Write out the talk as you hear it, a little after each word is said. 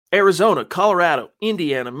Arizona, Colorado,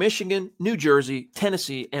 Indiana, Michigan, New Jersey,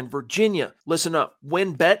 Tennessee, and Virginia. Listen up.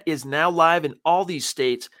 WynnBET is now live in all these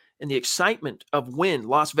states, and the excitement of Wynn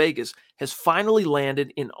Las Vegas has finally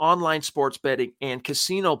landed in online sports betting and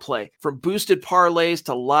casino play. From boosted parlays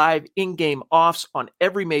to live in-game offs on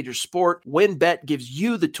every major sport, WynnBET gives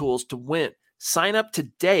you the tools to win. Sign up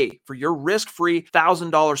today for your risk-free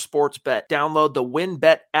 $1,000 sports bet. Download the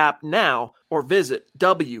WynnBET app now or visit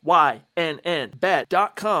wynnbet.com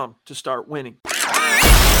to start winning.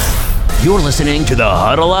 You're listening to the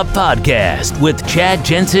Huddle Up Podcast with Chad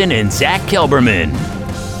Jensen and Zach Kelberman.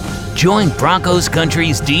 Join Broncos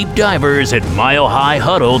Country's deep divers at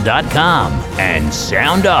milehighhuddle.com and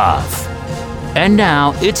sound off. And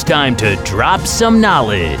now it's time to drop some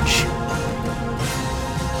knowledge.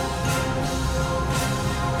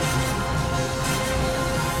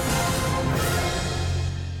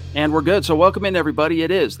 And we're good. So welcome in, everybody.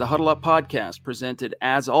 It is the Huddle Up Podcast, presented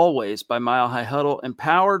as always by Mile High Huddle and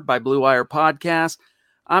powered by Blue Wire Podcast.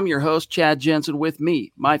 I'm your host, Chad Jensen. With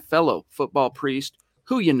me, my fellow football priest,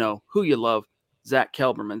 who you know, who you love, Zach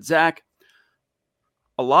Kelberman. Zach,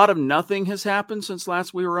 a lot of nothing has happened since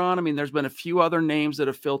last we were on. I mean, there's been a few other names that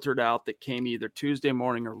have filtered out that came either Tuesday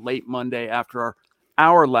morning or late Monday after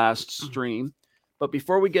our last stream. But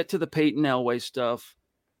before we get to the Peyton Elway stuff,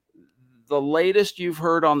 the latest you've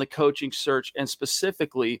heard on the coaching search, and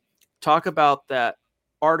specifically talk about that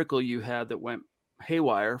article you had that went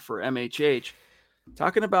haywire for MHH,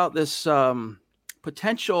 talking about this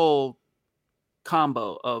potential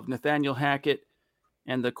combo of Nathaniel Hackett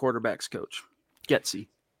and the quarterback's coach, Getsy.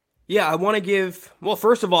 Yeah, I want to give, well,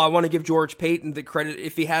 first of all, I want to give George Peyton the credit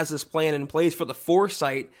if he has this plan in place for the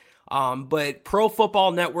foresight. But Pro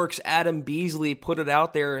Football Network's Adam Beasley put it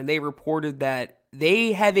out there, and they reported that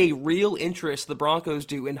they have a real interest, the Broncos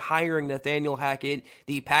do, in hiring Nathaniel Hackett,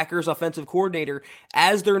 the Packers offensive coordinator,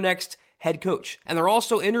 as their next head coach. And they're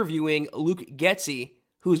also interviewing Luke Getsy,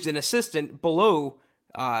 who's an assistant below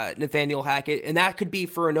Nathaniel Hackett, and that could be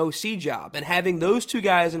for an OC job. And having those two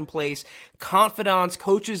guys in place, confidants,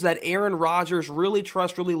 coaches that Aaron Rodgers really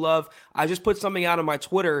trusts, really love. I just put something out on my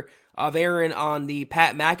Twitter of Aaron on the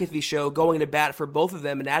Pat McAfee show going to bat for both of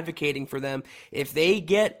them and advocating for them. If they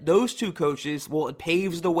get those two coaches, well, it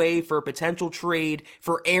paves the way for a potential trade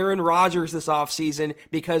for Aaron Rodgers this offseason,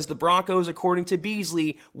 because the Broncos, according to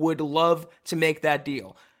Beasley, would love to make that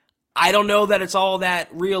deal. I don't know that it's all that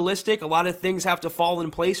realistic. A lot of things have to fall in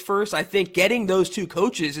place first. I think getting those two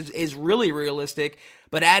coaches is really realistic,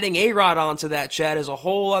 but adding A-Rod onto that, Chad, is a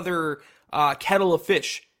whole other kettle of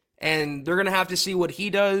fish. And they're going to have to see what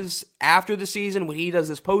he does after the season, what he does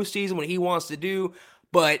this postseason, what he wants to do.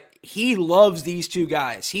 But he loves these two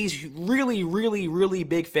guys. He's really, really, really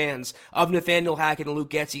big fans of Nathaniel Hackett and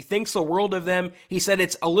Luke Getsy. Thinks the world of them. He said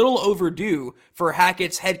it's a little overdue for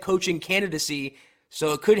Hackett's head coaching candidacy,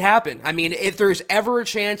 so it could happen. I mean, if there's ever a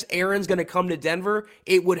chance Aaron's going to come to Denver,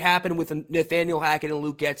 it would happen with Nathaniel Hackett and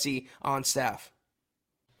Luke Getsy on staff.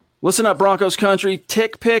 Listen up, Broncos country.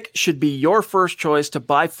 TickPick should be your first choice to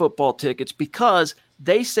buy football tickets because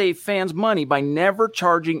they save fans money by never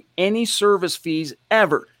charging any service fees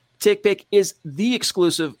ever. TickPick is the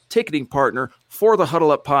exclusive ticketing partner for the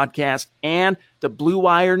Huddle Up Podcast and the Blue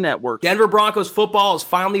Wire Network. Denver Broncos football is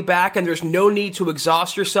finally back, and there's no need to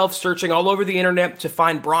exhaust yourself searching all over the internet to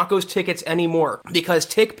find Broncos tickets anymore, because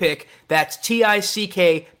TickPick, that's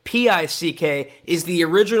TickPick, is the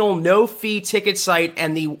original no-fee ticket site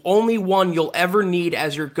and the only one you'll ever need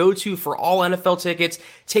as your go-to for all NFL tickets.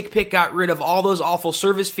 TickPick got rid of all those awful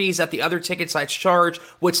service fees that the other ticket sites charge,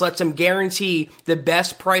 which lets them guarantee the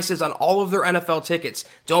best prices on all of their NFL tickets.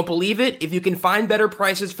 Don't believe it? If you can find better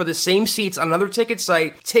prices for the same seats on another ticket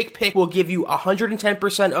site, TickPick will give you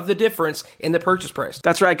 110% of the difference in the purchase price.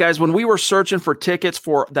 That's right, guys. When we were searching for tickets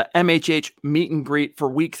for the MHH meet and greet for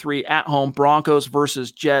Week 3 at home, Broncos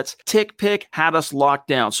versus Jets, TickPick had us locked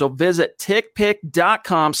down. So visit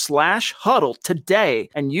tickpick.com/huddle today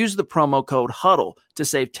and use the promo code HUDDLE to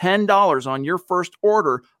save $10 on your first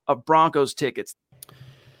order of Broncos tickets.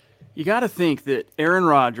 You got to think that Aaron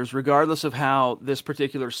Rodgers, regardless of how this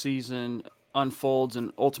particular season unfolds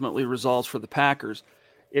and ultimately resolves for the Packers,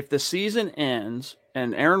 if the season ends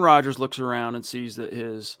and Aaron Rodgers looks around and sees that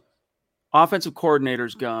his offensive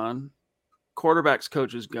coordinator's gone, quarterback's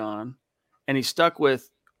coach is gone, and he's stuck with,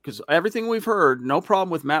 because everything we've heard, no problem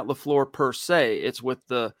with Matt LaFleur per se, it's with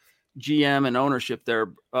the GM and ownership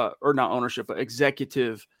there, or not ownership, but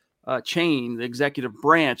executive chain, the executive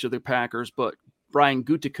branch of the Packers, but Brian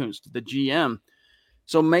Gutekunst, the GM.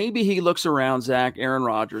 So maybe he looks around, Zach, Aaron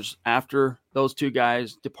Rodgers, after those two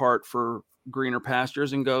guys depart for greener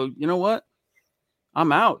pastures and go, you know what?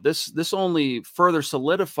 I'm out. This only further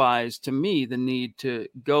solidifies to me the need to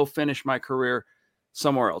go finish my career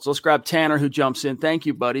somewhere else. Let's grab Tanner, who jumps in. Thank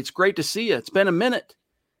you, buddy. It's great to see you. It's been a minute.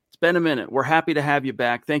 We're happy to have you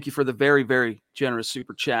back. Thank you for the very, very generous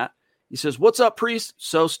super chat. He says, what's up, Priest?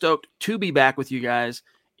 So stoked to be back with you guys.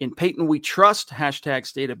 In Peyton, we trust. Hashtag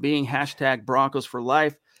state of being. Hashtag Broncos for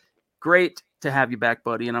life. Great to have you back,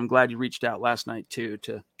 buddy. And I'm glad you reached out last night, too,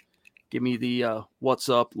 to give me the what's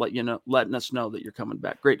up, letting us know that you're coming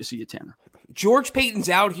back. Great to see you, Tanner. George Payton's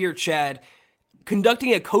out here, Chad,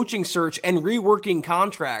 conducting a coaching search and reworking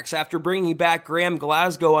contracts after bringing back Graham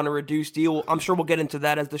Glasgow on a reduced deal. I'm sure we'll get into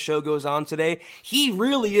that as the show goes on today. He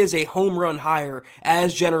really is a home run hire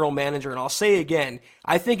as general manager. And I'll say again,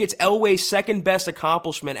 I think it's Elway's second best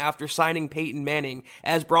accomplishment after signing Peyton Manning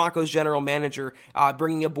as Broncos general manager,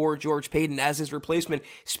 bringing aboard George Payton as his replacement.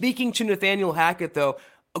 Speaking to Nathaniel Hackett, though,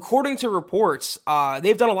 according to reports,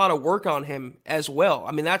 they've done a lot of work on him as well.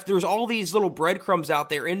 I mean, there's all these little breadcrumbs out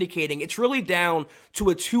there indicating it's really down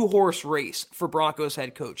to a two-horse race for Broncos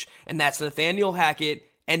head coach, and that's Nathaniel Hackett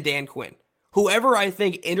and Dan Quinn. Whoever I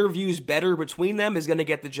think interviews better between them is going to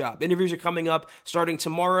get the job. Interviews are coming up starting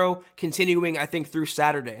tomorrow, continuing, I think, through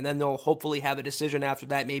Saturday, and then they'll hopefully have a decision after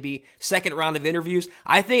that, maybe second round of interviews.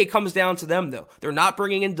 I think it comes down to them, though. They're not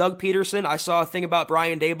bringing in Doug Peterson. I saw a thing about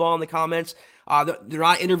Brian Daboll in the comments. They're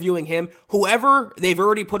not interviewing him. Whoever they've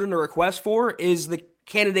already put in a request for is the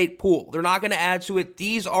candidate pool. They're not going to add to it.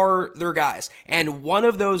 These are their guys. And one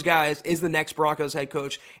of those guys is the next Broncos head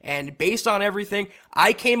coach. And based on everything,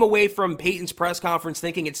 I came away from Peyton's press conference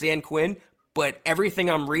thinking it's Dan Quinn, but everything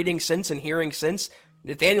I'm reading since and hearing since,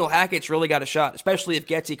 Nathaniel Hackett's really got a shot, especially if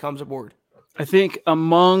Getsy comes aboard. I think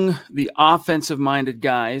among the offensive-minded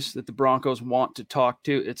guys that the Broncos want to talk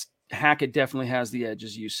to, it's Hackett definitely has the edge,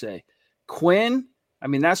 as you say. Quinn, I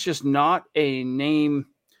mean, that's just not a name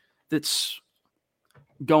that's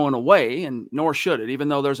going away, and nor should it, even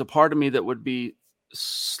though there's a part of me that would be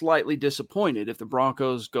slightly disappointed if the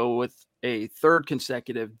Broncos go with a third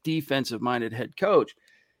consecutive defensive-minded head coach.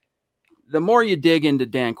 The more you dig into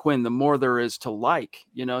Dan Quinn, the more there is to like.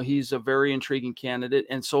 You know, he's a very intriguing candidate,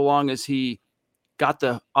 and so long as he got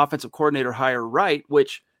the offensive coordinator hire right,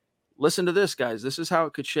 which, listen to this, guys, this is how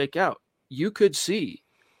it could shake out. You could see,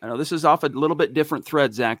 I know this is off a little bit different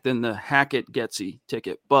thread, Zach, than the Hackett-Getsy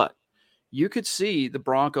ticket, but you could see the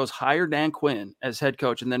Broncos hire Dan Quinn as head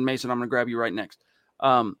coach, and then, Mason, I'm going to grab you right next,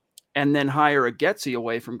 and then hire a Getsy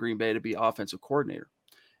away from Green Bay to be offensive coordinator.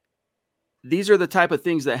 These are the type of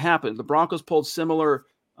things that happen. The Broncos pulled similar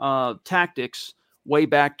tactics way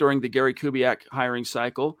back during the Gary Kubiak hiring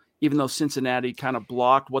cycle, even though Cincinnati kind of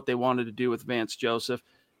blocked what they wanted to do with Vance Joseph.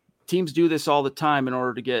 Teams do this all the time in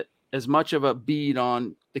order to get as much of a bead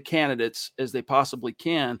on the candidates as they possibly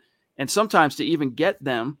can, and sometimes to even get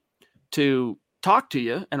them to talk to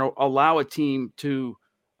you and allow a team to,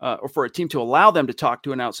 or for a team to allow them to talk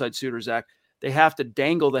to an outside suitor, Zach, they have to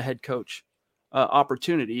dangle the head coach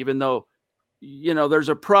opportunity, even though, you know, there's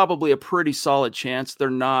probably a pretty solid chance they're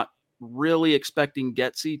not really expecting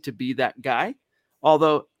Getsy to be that guy.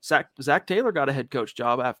 Although Zach Taylor got a head coach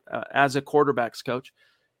job as a quarterback's coach.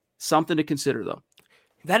 Something to consider, though.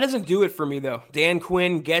 That doesn't do it for me, though. Dan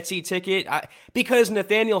Quinn, Getsy ticket. Because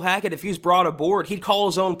Nathaniel Hackett, if he was brought aboard, he'd call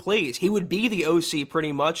his own plays. He would be the OC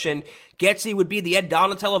pretty much, and Getsy would be the Ed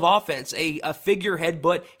Donatel of offense, a figurehead,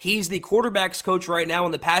 but he's the quarterback's coach right now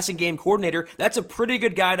and the passing game coordinator. That's a pretty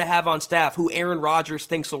good guy to have on staff who Aaron Rodgers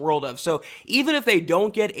thinks the world of. So even if they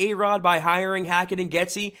don't get A-Rod by hiring Hackett and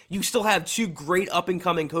Getsy, you still have two great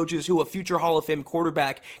up-and-coming coaches who a future Hall of Fame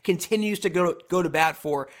quarterback continues to go to bat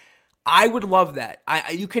for. I would love that.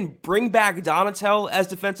 You can bring back Donatel as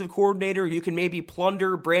defensive coordinator. You can maybe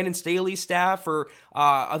plunder Brandon Staley's staff or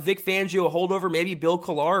a Vic Fangio holdover, maybe Bill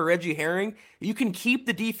Collar or Reggie Herring. You can keep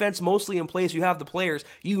the defense mostly in place. You have the players.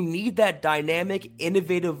 You need that dynamic,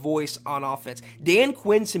 innovative voice on offense. Dan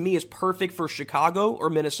Quinn, to me, is perfect for Chicago or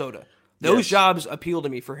Minnesota. Those jobs appeal to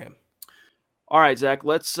me for him. All right, Zach,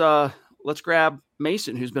 let's grab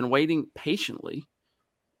Mason, who's been waiting patiently.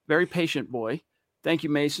 Very patient boy. Thank you,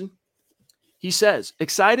 Mason. He says,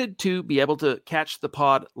 excited to be able to catch the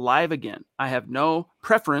pod live again. I have no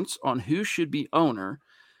preference on who should be owner,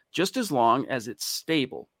 just as long as it's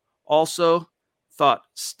stable. Also, thought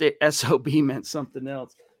SOB meant something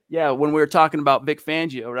else. Yeah, when we were talking about Vic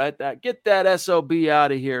Fangio, right? Get that SOB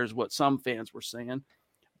out of here is what some fans were saying.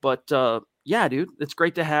 But yeah, dude, it's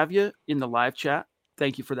great to have you in the live chat.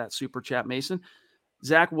 Thank you for that super chat, Mason.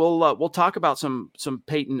 Zach, we'll talk about some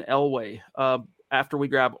Peyton Elway after we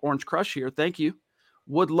grab Orange Crush here. Thank you.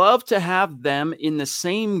 Would love to have them in the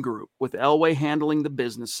same group with Elway handling the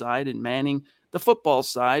business side and Manning the football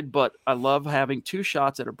side, but I love having two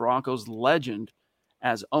shots at a Broncos legend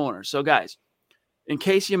as owner. So, guys, in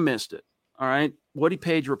case you missed it, all right, Woody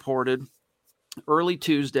Page reported early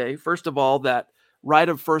Tuesday, first of all, that right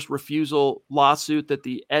of first refusal lawsuit that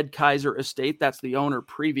the Ed Kaiser estate, that's the owner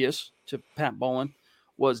previous to Pat Bowlen,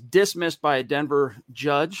 was dismissed by a Denver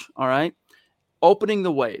judge, all right, opening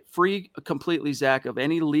the way, free completely, Zach, of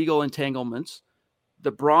any legal entanglements.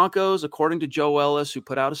 The Broncos, according to Joe Ellis, who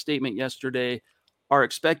put out a statement yesterday, are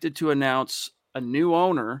expected to announce a new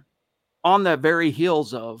owner on the very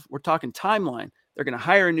heels of, we're talking timeline, they're going to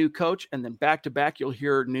hire a new coach, and then back-to-back you'll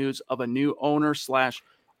hear news of a new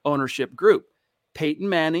owner/ownership group. Peyton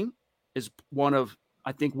Manning is one of,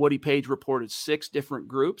 I think Woody Page reported, 6 different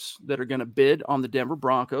groups that are going to bid on the Denver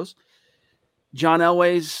Broncos. John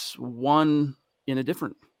Elway's one in a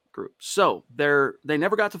different group. So they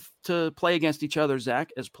never got to play against each other,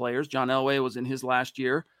 Zach, as players. John Elway was in his last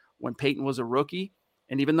year when Peyton was a rookie.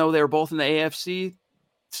 And even though they were both in the AFC,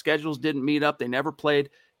 schedules didn't meet up. They never played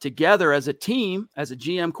together as a team, as a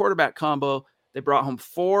GM quarterback combo. They brought home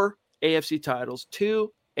 4 AFC titles,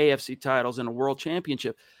 2 AFC titles, and a world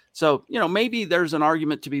championship. So, maybe there's an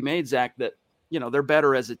argument to be made, Zach, that, they're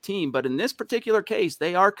better as a team. But in this particular case,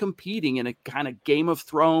 they are competing in a kind of Game of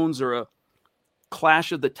Thrones or a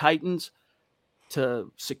Clash of the Titans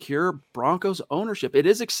to secure Broncos ownership. It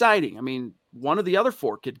is exciting. I mean, one of the other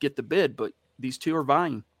 4 could get the bid, but these 2 are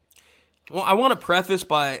vying. Well, I want to preface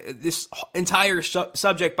by this entire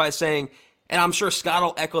subject by saying, and I'm sure Scott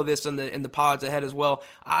will echo this in the pods ahead as well,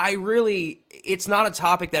 it's not a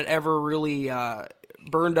topic that ever really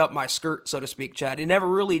burned up my skirt, so to speak, Chad. It never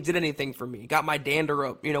really did anything for me. Got my dander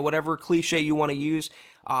up, whatever cliche you want to use.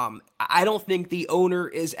 I don't think the owner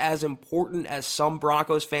is as important as some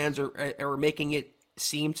Broncos fans are making it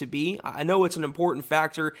seem to be. I know it's an important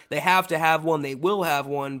factor. They have to have one. They will have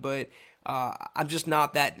one, but I'm just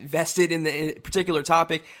not that vested in the particular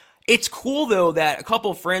topic. It's cool, though, that a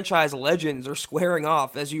couple of franchise legends are squaring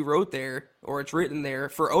off, as you wrote there, or it's written there,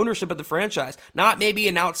 for ownership of the franchise. Not maybe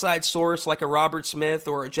an outside source like a Robert Smith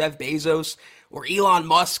or a Jeff Bezos or Elon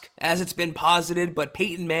Musk, as it's been posited, but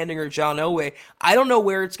Peyton Manning or John Elway. I don't know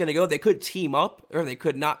where it's going to go. They could team up, or they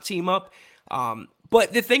could not team up.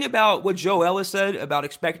 But the thing about what Joe Ellis said about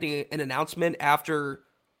expecting an announcement after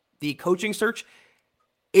the coaching search,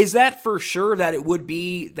 is that for sure that it would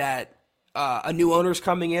be that a new owner's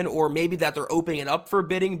coming in, or maybe that they're opening it up for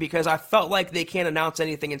bidding? Because I felt like they can't announce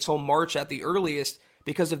anything until March at the earliest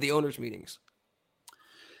because of the owners' meetings.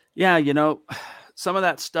 Yeah, some of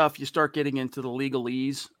that stuff, you start getting into the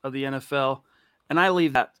legalese of the NFL, and I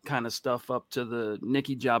leave that kind of stuff up to the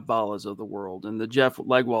Nicky Jabbalas of the world and the Jeff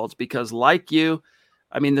Legwalds, because like you,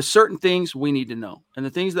 I mean, there's certain things we need to know, and the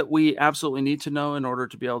things that we absolutely need to know in order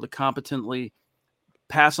to be able to competently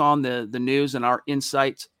pass on the news and our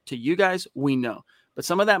insights to you guys, we know. But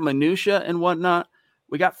some of that minutia and whatnot,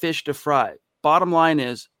 we got fish to fry. Bottom line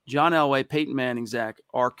is, John Elway, Peyton Manning, Zach,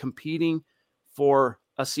 are competing for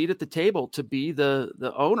a seat at the table to be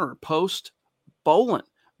the owner post-Bowlen.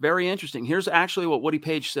 Very interesting. Here's actually what Woody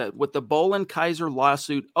Page said. With the Bowlen-Kaiser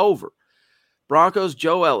lawsuit over, Broncos'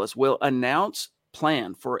 Joe Ellis will announce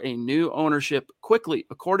plan for a new ownership quickly.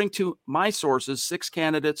 According to my sources, 6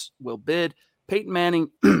 candidates will bid. Peyton Manning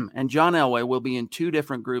and John Elway will be in 2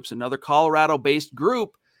 different groups. Another Colorado-based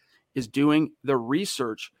group is doing the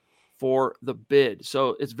research for the bid.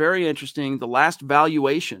 So it's very interesting. The last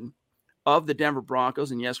valuation of the Denver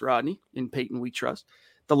Broncos, and yes, Rodney, in Peyton we trust,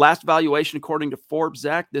 the last valuation, according to Forbes,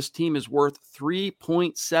 Zach, this team is worth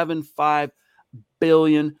 $3.75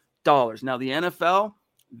 billion. Now, the NFL,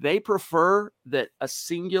 they prefer that a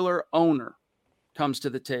singular owner comes to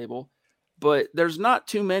the table. But there's not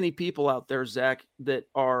too many people out there, Zach, that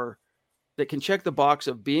can check the box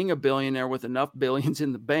of being a billionaire with enough billions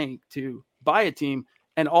in the bank to buy a team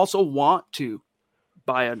and also want to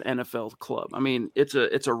buy an NFL club. I mean, it's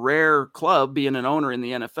a rare club being an owner in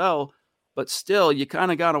the NFL, but still, you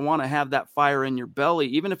kind of got to want to have that fire in your belly,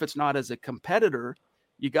 even if it's not as a competitor.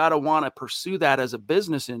 You got to want to pursue that as a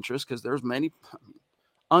business interest, because there's many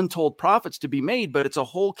untold profits to be made, but it's a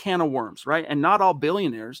whole can of worms, right? And not all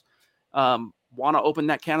billionaires want to open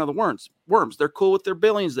that can of the worms. They're cool with their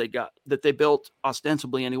billions they got, that they built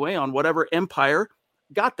ostensibly anyway on whatever empire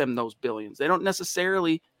got them those billions. They don't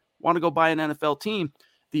necessarily want to go buy an NFL team.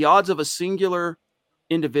 The odds of a singular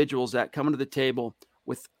individuals that coming to the table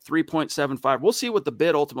with 3.75, we'll see what the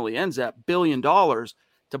bid ultimately ends at, $1 billion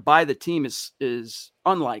to buy the team is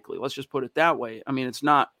unlikely. Let's just put it that way. I mean, it's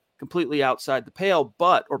not completely outside the pale,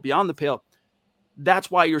 or beyond the pale.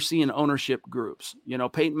 That's why you're seeing ownership groups.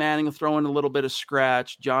 Peyton Manning will throw in a little bit of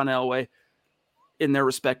scratch. John Elway. in their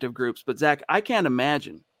respective groups. But Zach, I can't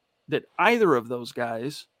imagine that either of those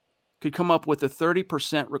guys could come up with a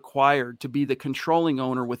 30% required to be the controlling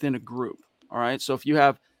owner within a group. All right. So if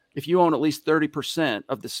you own at least 30%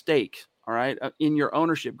 of the stake, all right, in your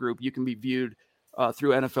ownership group, you can be viewed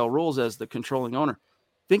through NFL rules as the controlling owner.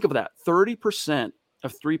 Think of that, 30%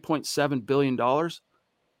 of $3.7 billion.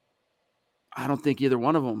 I don't think either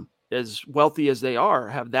one of them, as wealthy as they are,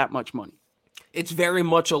 have that much money. It's very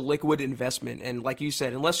much a liquid investment. And like you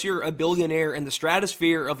said, unless you're a billionaire in the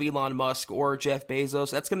stratosphere of Elon Musk or Jeff Bezos,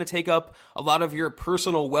 that's going to take up a lot of your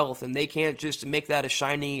personal wealth. And they can't just make that a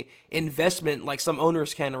shiny investment like some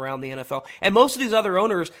owners can around the NFL. And most of these other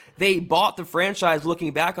owners, they bought the franchise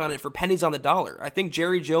looking back on it for pennies on the dollar. I think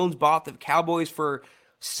Jerry Jones bought the Cowboys for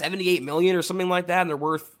 $78 million or something like that.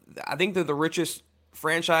 And I think they're the richest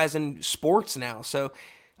franchise in sports now. So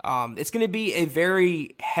it's going to be a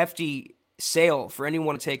very hefty sale for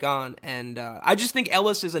anyone to take on. And I just think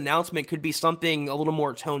Ellis's announcement could be something a little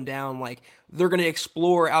more toned down, like they're going to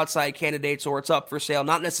explore outside candidates or it's up for sale.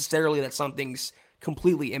 Not necessarily that something's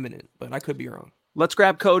completely imminent, but I could be wrong. Let's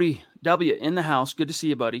grab Cody W. in the house. Good to see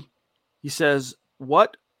you, buddy. He says,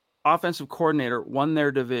 what offensive coordinator won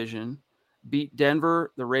their division, beat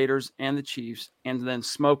Denver, the Raiders, and the Chiefs, and then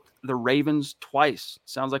smoked the Ravens twice?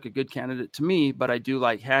 Sounds like a good candidate to me, but I do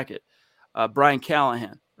like Hackett. Brian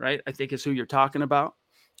Callahan, right? I think is who you're talking about.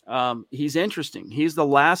 He's interesting. He's the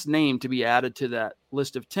last name to be added to that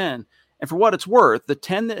list of 10. And for what it's worth, the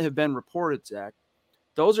 10 that have been reported, Zach,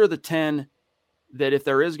 those are the 10 that if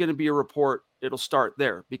there is going to be a report, it'll start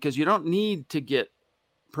there, because you don't need to get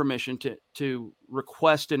permission to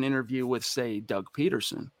request an interview with, say, Doug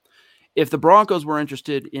Peterson. If the Broncos were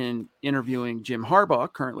interested in interviewing Jim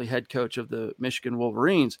Harbaugh, currently head coach of the Michigan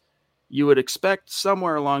Wolverines, you would expect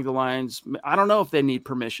somewhere along the lines, I don't know if they need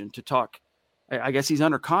permission to talk. I guess he's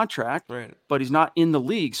under contract, right, but he's not in the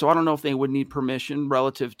league. So I don't know if they would need permission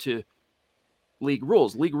relative to league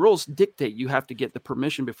rules. League rules dictate you have to get the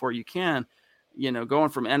permission before you can. Going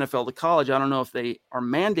from NFL to college, I don't know if they are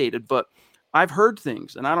mandated, but I've heard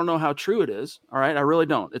things, and I don't know how true it is. All right, I really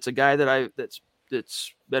don't. It's a guy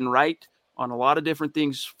that's been right on a lot of different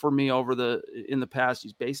things for me in the past.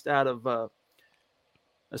 He's based out of a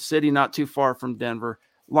city not too far from Denver.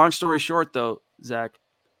 Long story short, though, Zach,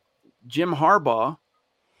 Jim Harbaugh,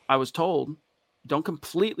 I was told, don't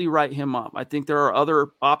completely write him up. I think there are other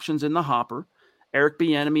options in the hopper. Eric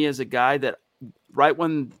Bieniemy is a guy that right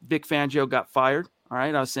when Vic Fangio got fired, all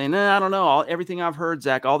right, I was saying, I don't know. Everything I've heard,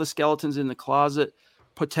 Zach, all the skeletons in the closet,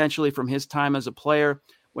 potentially from his time as a player.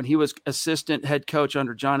 When he was assistant head coach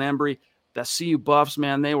under John Embry, the CU Buffs,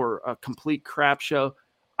 man, they were a complete crap show.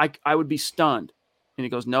 I would be stunned. And he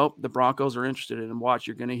goes, nope, the Broncos are interested in him. Watch,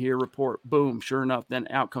 you're going to hear a report. Boom, sure enough, then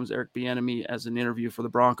out comes Eric Bieniemy as an interview for the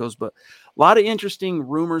Broncos. But a lot of interesting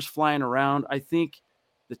rumors flying around. I think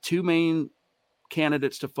the two main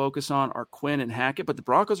candidates to focus on are Quinn and Hackett, but the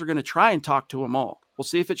Broncos are going to try and talk to them all. We'll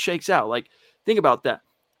see if it shakes out. Like, think about that.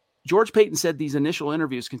 George Peyton said these initial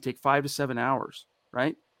interviews can take 5 to 7 hours,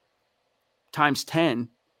 right? Times 10,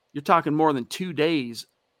 you're talking more than 2 days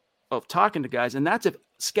of talking to guys. And that's if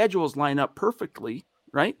schedules line up perfectly,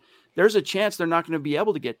 right? There's a chance they're not going to be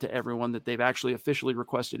able to get to everyone that they've actually officially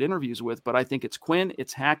requested interviews with. But I think it's Quinn,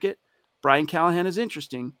 it's Hackett. Brian Callahan is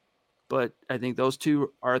interesting, but I think those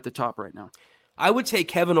two are at the top right now. I would take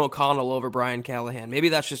Kevin O'Connell over Brian Callahan. Maybe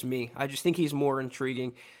that's just me. I just think he's more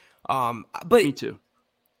intriguing. But me too.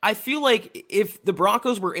 I feel like if the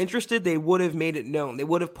Broncos were interested, they would have made it known. They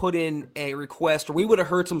would have put in a request, or we would have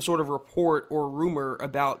heard some sort of report or rumor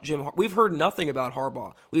about Jim. We've heard nothing about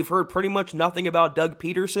Harbaugh. We've heard pretty much nothing about Doug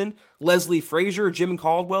Peterson, Leslie Frazier, Jim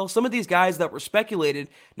Caldwell. Some of these guys that were speculated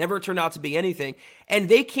never turned out to be anything, and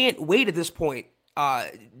they can't wait at this point.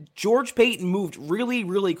 George Peyton moved really,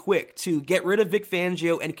 really quick to get rid of Vic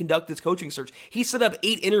Fangio and conduct his coaching search. He set up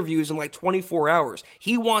 8 interviews in like 24 hours.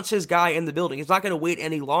 He wants his guy in the building. He's not going to wait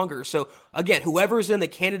any longer. So again, whoever's in the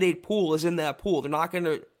candidate pool is in that pool. They're not going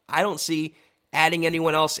to, I don't see adding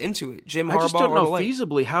anyone else into it. Jim Harbaugh. I just don't know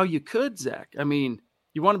feasibly how you could, Zach. I mean,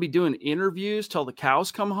 you want to be doing interviews till the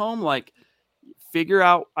cows come home? Like, figure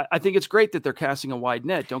out, I think it's great that they're casting a wide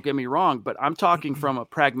net. Don't get me wrong, but I'm talking from a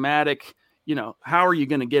pragmatic, how are you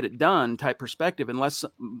going to get it done type perspective, unless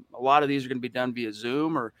a lot of these are going to be done via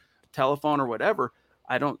Zoom or telephone or whatever.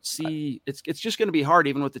 I don't see it's just going to be hard,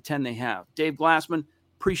 even with the 10 they have. Dave Glassman,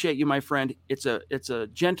 appreciate you, my friend. It's a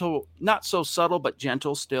gentle, not so subtle, but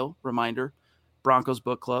gentle still reminder. Broncos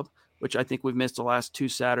Book Club, which I think we've missed the last 2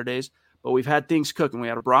 Saturdays, but we've had things cooking. We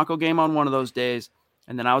had a Bronco game on one of those days,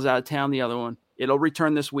 and then I was out of town the other one. It'll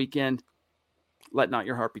return this weekend. Let not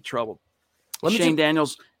your heart be troubled. Shane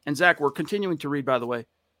Daniels And Zach, we're continuing to read, by the way,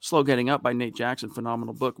 Slow Getting Up by Nate Jackson.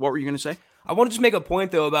 Phenomenal book. What were you going to say? I want to just make a point,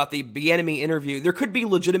 though, about the Bieniemy interview. There could be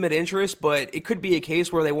legitimate interest, but it could be a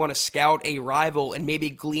case where they want to scout a rival and maybe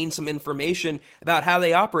glean some information about how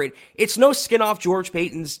they operate. It's no skin off George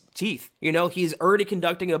Payton's teeth. He's already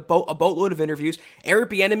conducting a boatload of interviews. Eric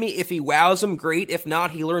Bieniemy, if he wows him, great. If not,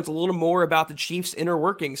 he learns a little more about the Chiefs' inner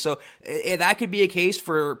workings. So that could be a case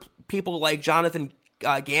for people like Jonathan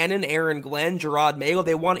Gannon, Aaron Glenn, Gerard Mayo.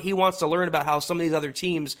 He wants to learn about how some of these other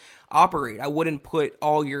teams operate. I wouldn't put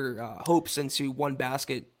all your hopes into one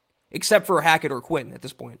basket, except for Hackett or Quinn at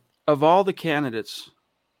this point. Of all the candidates,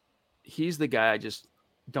 he's the guy I just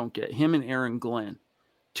don't get. Him and Aaron Glenn.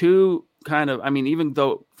 Two kind of, even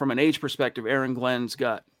though from an age perspective, Aaron Glenn's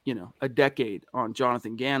got, a decade on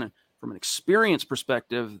Jonathan Gannon. From an experience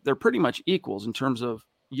perspective, they're pretty much equals in terms of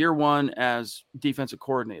year one as defensive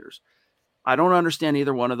coordinators. I don't understand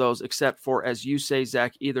either one of those, except for, as you say,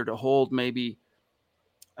 Zach, either to hold maybe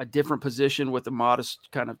a different position with a modest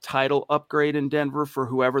kind of title upgrade in Denver for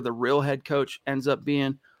whoever the real head coach ends up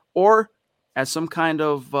being, or as some kind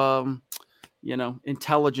of,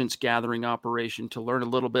 intelligence gathering operation to learn a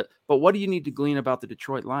little bit. But what do you need to glean about the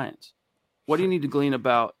Detroit Lions? What do you need to glean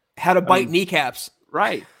about how to bite kneecaps?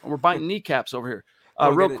 Right. We're biting kneecaps over here.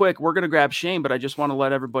 Real quick, we're going to grab Shane, but I just want to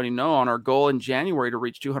let everybody know on our goal in January to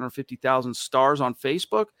reach 250,000 stars on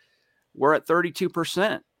Facebook, we're at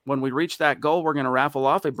 32%. When we reach that goal, we're going to raffle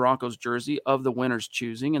off a Broncos jersey of the winner's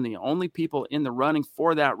choosing, and the only people in the running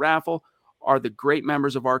for that raffle are the great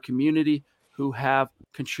members of our community who have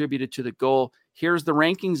contributed to the goal. Here's the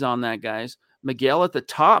rankings on that, guys. Miguel at the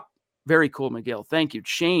top. Very cool, Miguel. Thank you.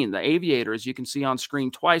 Shane, the aviator, as you can see on screen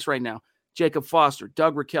twice right now. Jacob Foster,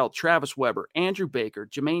 Doug Raquel, Travis Weber, Andrew Baker,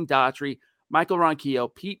 Jermaine Daughtry, Michael Ronquillo,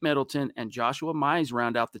 Pete Middleton, and Joshua Mize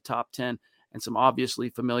round out the top 10, and some obviously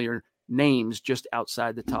familiar names just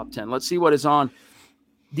outside the top 10. Let's see what is on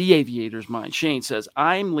the aviator's mind. Shane says,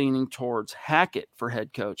 I'm leaning towards Hackett for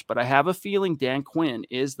head coach, but I have a feeling Dan Quinn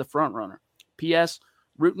is the front runner. P.S.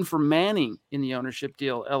 Rooting for Manning in the ownership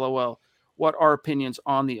deal, LOL. What are opinions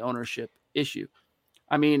on the ownership issue?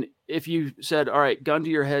 If you said, all right, gun to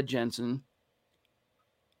your head, Jensen,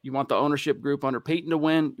 you want the ownership group under Peyton to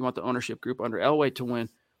win, you want the ownership group under Elway to win,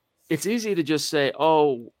 it's easy to just say,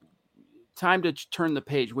 oh, time to turn the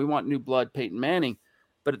page. We want new blood, Peyton Manning.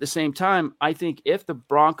 But at the same time, I think if the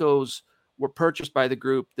Broncos were purchased by the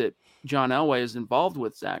group that John Elway is involved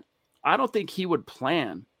with, Zach, I don't think he would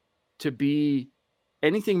plan to be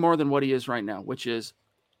anything more than what he is right now, which is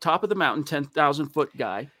top of the mountain, 10,000-foot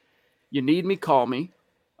guy. You need me, call me.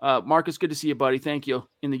 Marcus, good to see you, buddy. Thank you.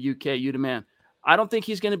 In the UK, you the man. I don't think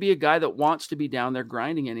he's going to be a guy that wants to be down there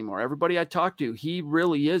grinding anymore. Everybody I talk to, he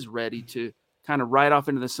really is ready to kind of ride off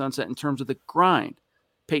into the sunset in terms of the grind.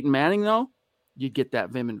 Peyton Manning, though, you get that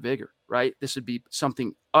vim and vigor, right? This would be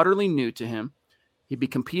something utterly new to him. He'd be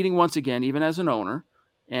competing once again, even as an owner.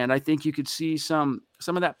 And I think you could see some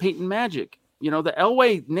of that Peyton magic. The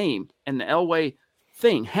Elway name and the Elway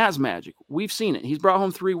thing has magic. We've seen it. He's brought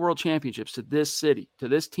home 3 world championships to this city, to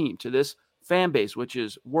this team, to this fan base, which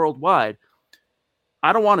is worldwide.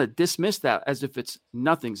 I don't want to dismiss that as if it's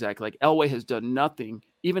nothing, Zach. Like Elway has done nothing,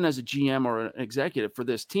 even as a GM or an executive for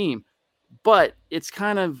this team, but it's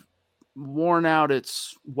kind of worn out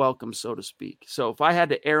its welcome, so to speak. So if I had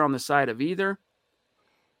to err on the side of either,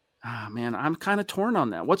 man, I'm kind of torn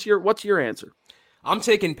on that. What's your answer? I'm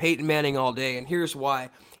taking Peyton Manning all day, and here's why.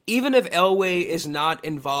 Even if Elway is not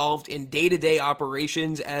involved in day-to-day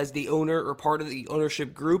operations as the owner or part of the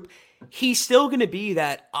ownership group, he's still going to be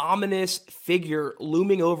that ominous figure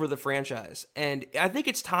looming over the franchise. And I think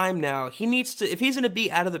it's time now. He needs to, if he's going to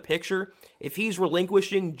be out of the picture, if he's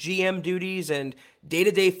relinquishing GM duties and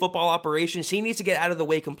day-to-day football operations, he needs to get out of the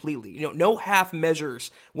way completely. No half measures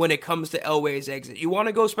when it comes to Elway's exit. You want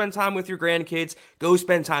to go spend time with your grandkids, go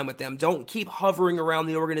spend time with them. Don't keep hovering around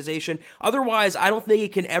the organization. Otherwise, I don't think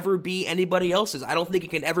it can ever be anybody else's. I don't think it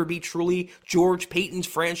can ever be truly George Payton's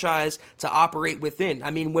franchise to operate within.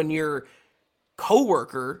 When your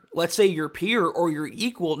coworker, let's say your peer or your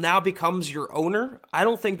equal, now becomes your owner, I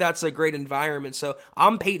don't think that's a great environment. So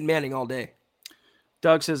I'm Peyton Manning all day.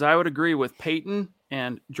 Doug says, I would agree with Peyton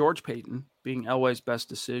and George Payton being Elway's best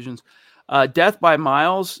decisions. Death by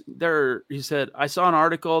Miles, he said, I saw an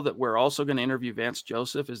article that we're also going to interview Vance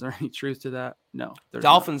Joseph. Is there any truth to that? No.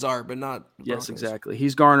 Dolphins are, but not Broncos. Yes, exactly.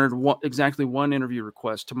 He's garnered exactly one interview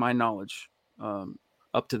request, to my knowledge,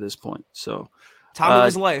 up to this point. So time of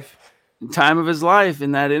his life. Time of his life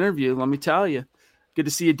in that interview, let me tell you. Good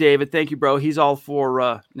to see you, David. Thank you, bro. He's all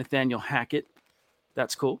for Nathaniel Hackett.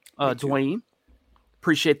 That's cool. Dwayne,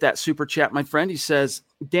 appreciate that super chat, my friend. He says,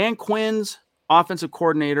 Dan Quinn's offensive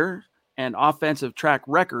coordinator and offensive track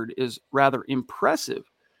record is rather impressive.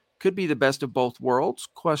 Could be the best of both worlds? ?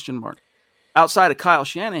 Outside of Kyle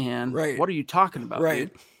Shanahan, Right. What are you talking about, Right.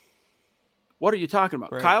 dude? What are you talking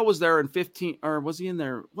about? Right. Kyle was there in 15, or was he in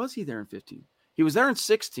there? Was he there in 15? He was there in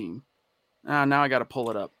 16. Now I got to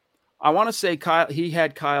pull it up. I want to say he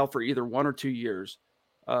had Kyle for either 1 or 2 years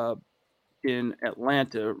in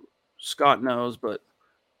Atlanta. Scott knows, but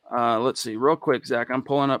let's see real quick, Zach. I'm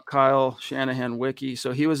pulling up Kyle Shanahan wiki.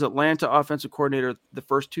 So he was Atlanta offensive coordinator the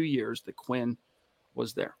first 2 years that Quinn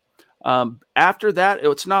was there. After that,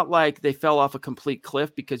 it's not like they fell off a complete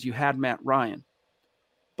cliff because you had Matt Ryan,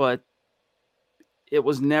 but it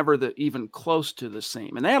was never even close to the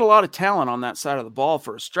same. And they had a lot of talent on that side of the ball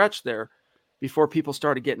for a stretch there before people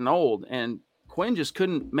started getting old. And Quinn just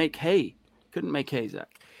couldn't make hay. Zach.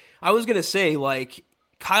 I was going to say, like,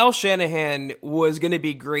 Kyle Shanahan was going to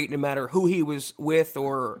be great no matter who he was with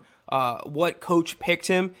or what coach picked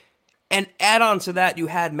him. And add on to that, you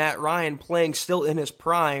had Matt Ryan playing still in his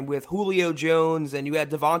prime with Julio Jones, and you had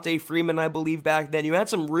Devontae Freeman, I believe, back then. You had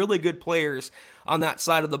some really good players on that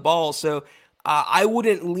side of the ball. So I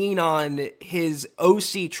wouldn't lean on his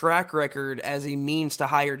OC track record as a means to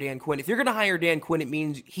hire Dan Quinn. If you're going to hire Dan Quinn, it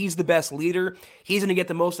means he's the best leader. He's going to get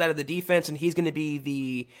the most out of the defense, and he's going to be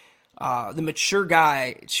the mature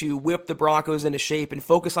guy to whip the Broncos into shape and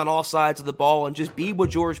focus on all sides of the ball and just be what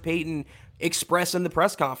George Peyton expressed in the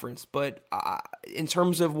press conference. But in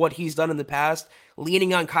terms of what he's done in the past,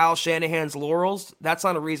 leaning on Kyle Shanahan's laurels, that's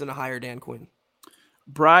not a reason to hire Dan Quinn.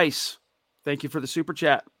 Bryce, thank you for the super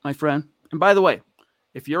chat, my friend. And by the way,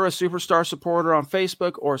 if you're a Superstar supporter on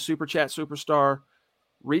Facebook or a Super Chat Superstar,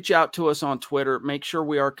 reach out to us on Twitter. Make sure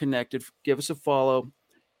we are connected. Give us a follow.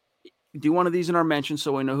 Do one of these in our mention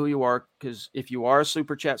so we know who you are, because if you are a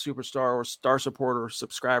Super Chat Superstar or Star supporter or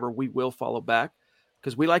subscriber, we will follow back,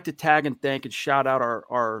 because we like to tag and thank and shout out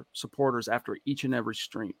our supporters after each and every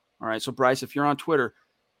stream. All right, so Bryce, if you're on Twitter,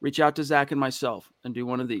 reach out to Zach and myself and do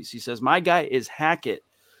one of these. He says, my guy is Hackett.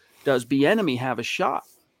 Does Bieniemy have a shot?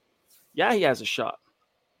 Yeah, he has a shot.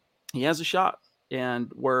 He has a shot.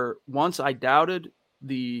 And where once I doubted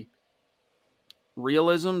the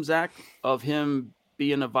realism, Zach, of him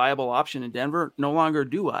being a viable option in Denver, no longer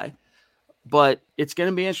do I. But it's going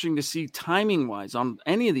to be interesting to see timing-wise on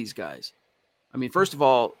any of these guys. I mean, first of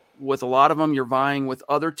all, with a lot of them, you're vying with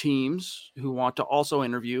other teams who want to also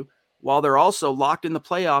interview while they're also locked in the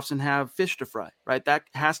playoffs and have fish to fry, right? That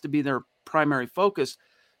has to be their primary focus.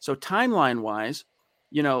 So timeline-wise,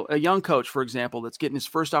 you know, a young coach, for example, that's getting his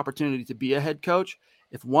first opportunity to be a head coach,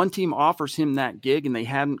 if one team offers him that gig and they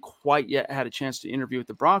hadn't quite yet had a chance to interview with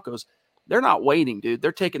the Broncos, they're not waiting, dude.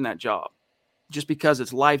 They're taking that job just because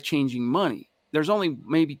it's life-changing money. There's only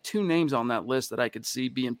maybe 2 names on that list that I could see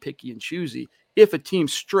being picky and choosy if a team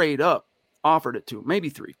straight up offered it to him. Maybe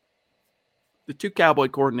 3. The 2 Cowboy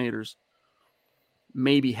coordinators,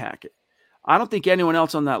 maybe Hackett. I don't think anyone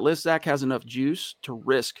else on that list, Zach, has enough juice to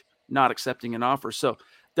risk not accepting an offer. So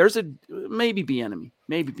there's a maybe Bieniemy.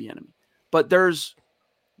 But there's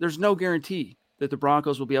no guarantee that the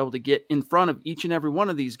Broncos will be able to get in front of each and every one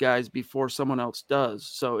of these guys before someone else does.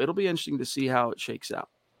 So it'll be interesting to see how it shakes out.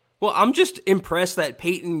 Well, I'm just impressed that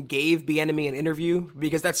Peyton gave Bieniemy an interview,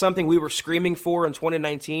 because that's something we were screaming for in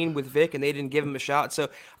 2019 with Vic, and they didn't give him a shot. So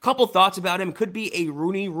a couple thoughts about him. Could be a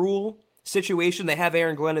Rooney Rule situation. They have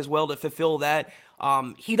Aaron Glenn as well to fulfill that.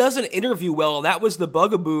 He doesn't interview well. That was the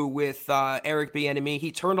bugaboo with Eric Bieniemy.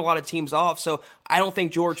 He turned a lot of teams off. So I don't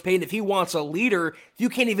think George Payton, if he wants a leader, if you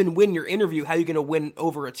can't even win your interview, how are you going to win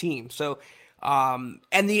over a team? So,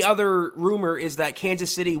 and the other rumor is that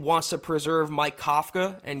Kansas City wants to preserve Mike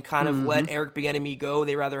Kafka and kind of let Eric Bieniemy go.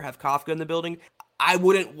 They rather have Kafka in the building. I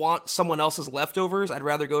wouldn't want someone else's leftovers. I'd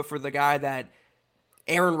rather go for the guy that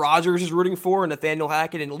Aaron Rodgers is rooting for, and Nathaniel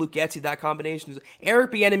Hackett and Luke Getsy, that combination.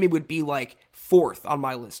 Eric Bieniemy would be like 4th on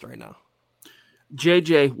my list right now.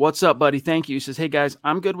 JJ, what's up, buddy? Thank you. He says, hey, guys,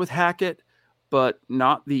 I'm good with Hackett, but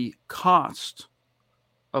not the cost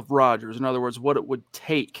of Rodgers. In other words, what it would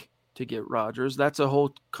take to get Rodgers. That's a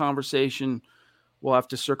whole conversation we'll have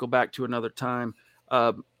to circle back to another time.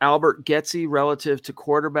 Albert Getsy, relative to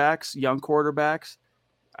quarterbacks, young quarterbacks,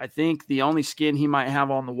 I think the only skin he might have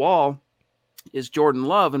on the wall is Jordan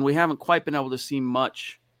Love, and we haven't quite been able to see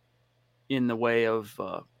much in the way of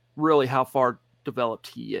really how far developed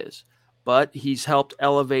he is. But he's helped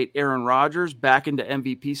elevate Aaron Rodgers back into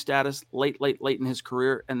MVP status late in his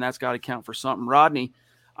career, and that's got to count for something. Rodney,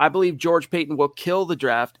 I believe George Payton will kill the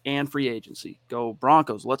draft and free agency. Go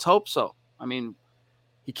Broncos. Let's hope so. I mean,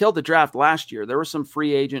 he killed the draft last year. There were some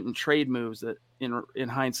free agent and trade moves that in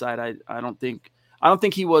hindsight, I don't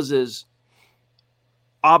think he was as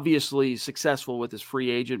obviously successful with his free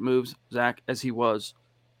agent moves, Zach, as he was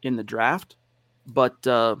in the draft. But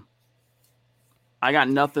I got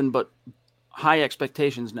nothing but high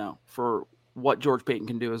expectations now for what George Payton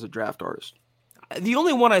can do as a draft artist. The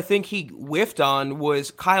only one I think he whiffed on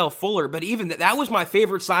was Kyle Fuller, but even that was my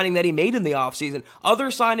favorite signing that he made in the offseason. Other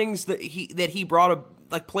signings that he brought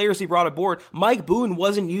like players he brought aboard, Mike Boone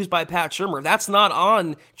wasn't used by Pat Shurmur. That's not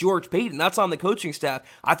on George Payton. That's on the coaching staff.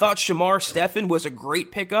 I thought Shamar Stephen was a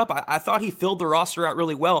great pickup. I thought he filled the roster out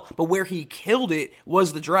really well, but where he killed it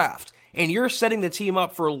was the draft. And you're setting the team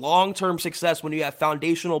up for long-term success when you have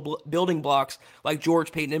foundational building blocks like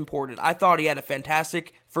George Payton imported. I thought he had a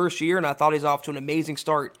fantastic first year, and I thought he's off to an amazing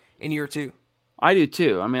start in year 2. I do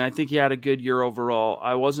too. I mean, I think he had a good year overall.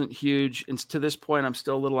 I wasn't huge, and to this point, I'm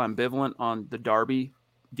still a little ambivalent on the Darby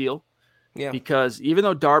deal. Yeah. Because even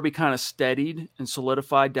though Darby kind of steadied and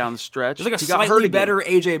solidified down the stretch, he's like a slightly better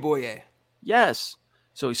AJ Boye. Yes.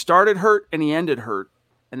 So he started hurt and he ended hurt,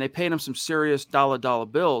 and they paid him some serious dollar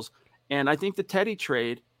bills. And I think the Teddy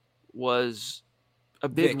trade was a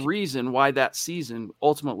big reason why that season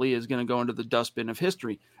ultimately is going to go into the dustbin of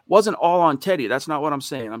history. It wasn't all on Teddy. That's not what I'm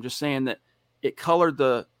saying. I'm just saying that it colored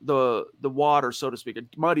the water, so to speak. It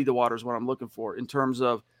muddied the water is what I'm looking for in terms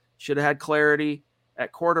of should have had clarity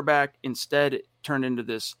at quarterback. Instead, it turned into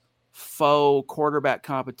this faux quarterback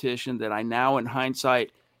competition that I now, in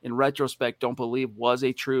hindsight, in retrospect, don't believe was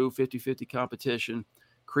a true 50-50 competition.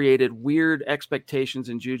 Created weird expectations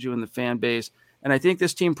and juju in the fan base. And I think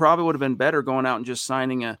this team probably would have been better going out and just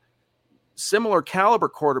signing a similar caliber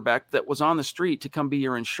quarterback that was on the street to come be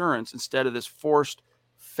your insurance instead of this forced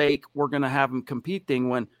fake, we're going to have him compete thing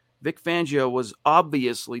when Vic Fangio was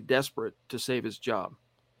obviously desperate to save his job.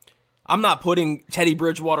 I'm not putting Teddy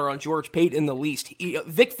Bridgewater on George Payton in the least.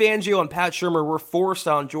 Vic Fangio and Pat Shurmur were forced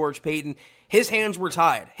on George Payton. His hands were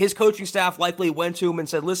tied. His coaching staff likely went to him and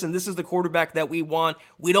said, listen, this is the quarterback that we want.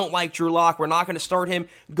 We don't like Drew Lock. We're not going to start him.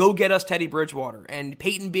 Go get us Teddy Bridgewater. And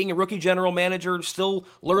Payton, being a rookie general manager, still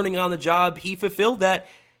learning on the job, he fulfilled that.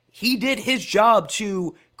 He did his job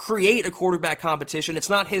to create a quarterback competition. It's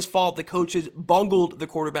not his fault the coaches bungled the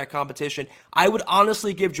quarterback competition. I would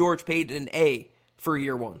honestly give George Payton an A for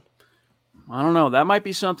year 1. I don't know. That might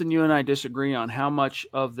be something you and I disagree on, how much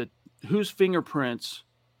of whose fingerprints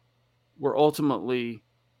were ultimately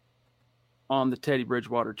on the Teddy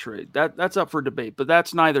Bridgewater trade. That's up for debate, but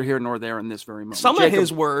that's neither here nor there in this very moment. Some of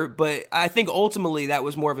his were, but I think ultimately that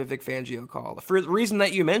was more of a Vic Fangio call. For the reason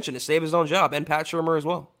that you mentioned, to save his own job, and Pat Shurmur as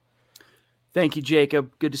well. Thank you,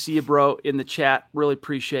 Jacob. Good to see you, bro, in the chat. Really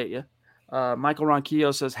appreciate you. Michael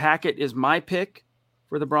Ronquillo says, Hackett is my pick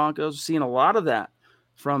for the Broncos. Seeing a lot of that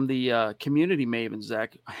from the community mavens,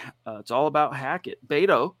 Zach. It's all about Hackett.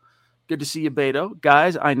 Beto, good to see you, Beto.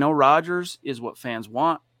 Guys, I know Rodgers is what fans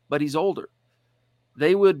want, but he's older.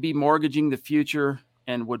 They would be mortgaging the future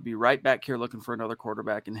and would be right back here looking for another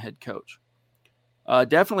quarterback and head coach.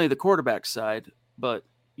 Definitely the quarterback side, but,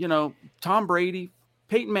 Tom Brady,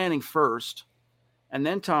 Peyton Manning first, and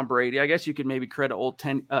then Tom Brady. I guess you could maybe credit old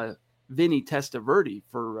Vinny Testaverde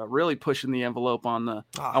for really pushing the envelope on the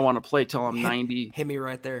I want to play till I'm 90. Hit me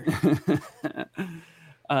right there.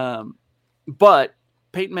 But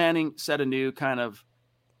Peyton Manning set a new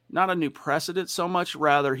not a new precedent so much,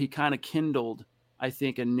 rather he kind of kindled, I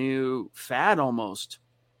think, a new fad almost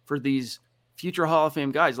for these future Hall of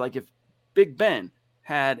Fame guys. Like if Big Ben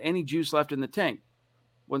had any juice left in the tank,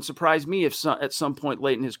 wouldn't surprise me if at some point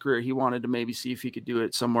late in his career he wanted to maybe see if he could do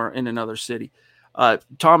it somewhere in another city.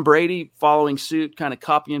 Tom Brady following suit, kind of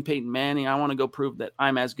copying Peyton Manning. I want to go prove that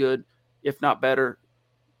I'm as good, if not better.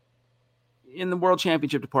 In the World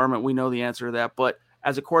Championship department, we know the answer to that. But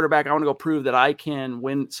as a quarterback, I want to go prove that I can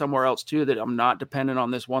win somewhere else too, that I'm not dependent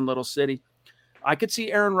on this one little city. I could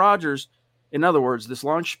see Aaron Rodgers, in other words, this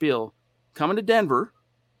long spiel, coming to Denver,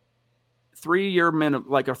 3-year minimum,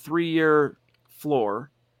 like a 3-year floor.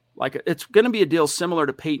 It's going to be a deal similar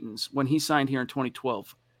to Peyton's when he signed here in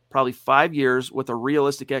 2012. Probably 5 years with a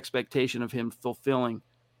realistic expectation of him fulfilling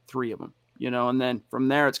 3 of them, and then from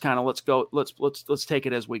there it's kind of let's go, let's take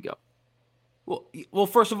it as we go. Well,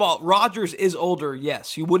 first of all, Rodgers is older.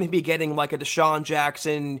 Yes, you wouldn't be getting like a Deshaun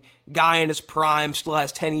Jackson guy in his prime, still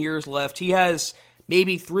has 10 years left. He has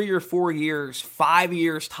maybe 3 or 4 years, 5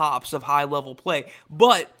 years tops of high level play,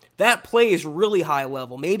 but that play is really high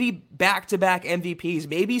level. Maybe back-to-back MVPs,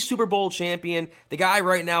 maybe Super Bowl champion. The guy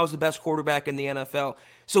right now is the best quarterback in the NFL.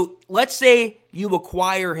 So let's say you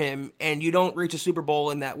acquire him and you don't reach a Super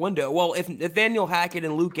Bowl in that window. Well, if Nathaniel Hackett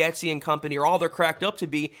and Luke Getsy and company are all they're cracked up to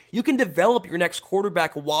be, you can develop your next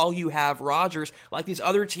quarterback while you have Rodgers, like these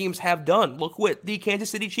other teams have done. Look what the Kansas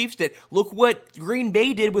City Chiefs did. Look what Green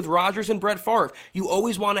Bay did with Rodgers and Brett Favre. You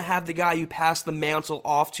always want to have the guy you pass the mantle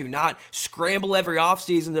off to, not scramble every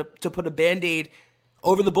offseason to put a Band-Aid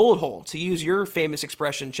over the bullet hole, to use your famous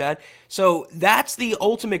expression, Chad. So that's the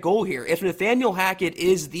ultimate goal here. If Nathaniel Hackett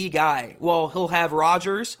is the guy, well, he'll have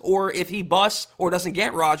Rodgers, or if he busts or doesn't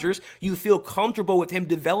get Rodgers, you feel comfortable with him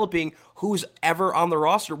developing who's ever on the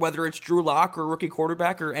roster, whether it's Drew Lock or rookie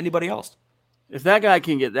quarterback or anybody else. If that guy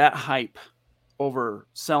can get that hype over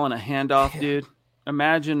selling a handoff, dude,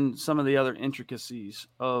 imagine some of the other intricacies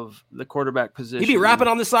of the quarterback position. He'd be rapping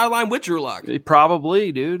on the sideline with Drew Lock.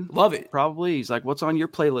 Probably, dude. Love it. Probably. He's like, what's on your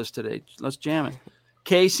playlist today? Let's jam it.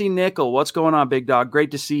 Casey Nickel, what's going on, big dog?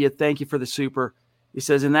 Great to see you. Thank you for the super. He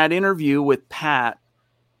says, in that interview with Pat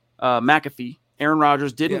McAfee, Aaron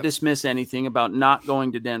Rodgers didn't dismiss anything about not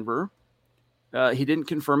going to Denver. He didn't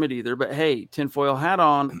confirm it either. But, hey, tinfoil hat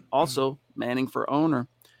on, also Manning for owner.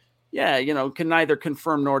 Yeah, can neither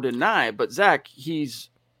confirm nor deny. But, Zach, he's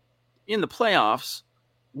in the playoffs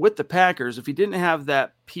with the Packers. If he didn't have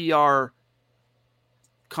that PR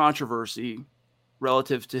controversy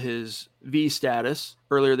relative to his V status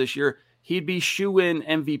earlier this year, he'd be shoe-in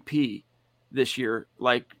MVP this year,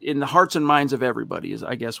 like in the hearts and minds of everybody is,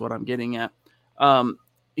 I guess, what I'm getting at.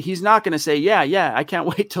 He's not going to say, yeah, I can't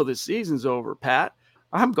wait till the season's over, Pat.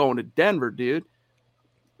 I'm going to Denver, dude.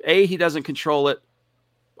 A, he doesn't control it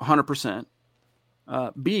 100%.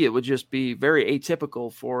 B, it would just be very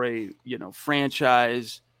atypical for a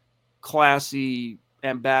franchise classy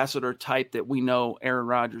ambassador type that we know Aaron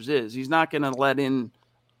Rodgers is. He's not going to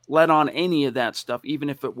let on any of that stuff, even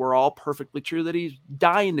if it were all perfectly true that he's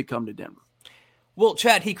dying to come to Denver. Well,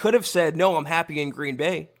 Chad, he could have said, no, I'm happy in Green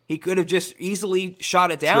Bay. He could have just easily shot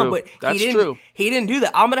it down, but he didn't do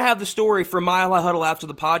that. I'm going to have the story from Mile High Huddle after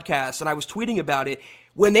the podcast, and I was tweeting about it.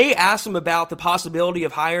 When they asked him about the possibility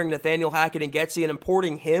of hiring Nathaniel Hackett and Getsy and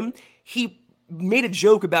importing him, he made a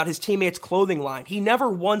joke about his teammates' clothing line. He never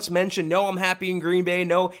once mentioned, no, I'm happy in Green Bay.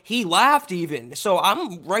 No, he laughed even. So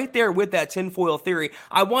I'm right there with that tinfoil theory.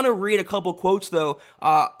 I want to read a couple quotes, though,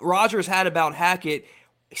 Rodgers had about Hackett.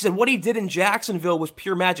 He said what he did in Jacksonville was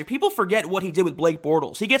pure magic. People forget what he did with Blake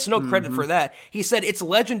Bortles. He gets no credit for that. He said it's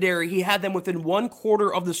legendary. He had them within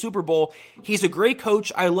 1/4 of the Super Bowl. He's a great coach.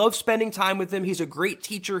 I love spending time with him. He's a great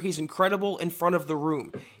teacher. He's incredible in front of the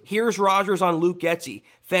room. Here's Rodgers on Luke Getsy.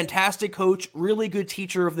 Fantastic coach, really good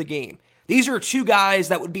teacher of the game. These are two guys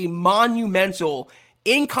that would be monumental,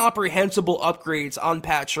 incomprehensible upgrades on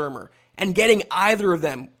Pat Shurmur. And getting either of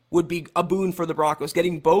them would be a boon for the Broncos.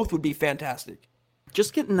 Getting both would be fantastic.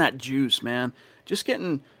 Just getting that juice, man. Just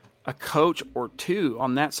getting a coach or two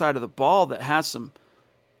on that side of the ball that has some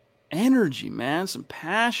energy, man, some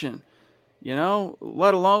passion,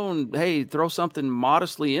 let alone, hey, throw something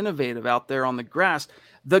modestly innovative out there on the grass.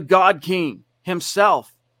 The God King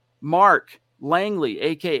himself, Mark Langley,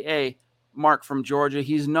 a.k.a. Mark from Georgia.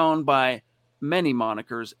 He's known by many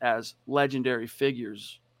monikers as legendary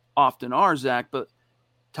figures, often are, Zach, but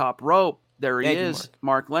top rope. There he is,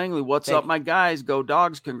 Mark Langley. What's up, my guys? Go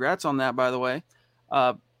Dogs. Congrats on that, by the way.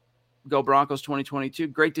 Go Broncos 2022.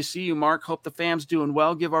 Great to see you, Mark. Hope the fam's doing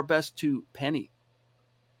well. Give our best to Penny.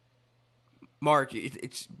 Mark,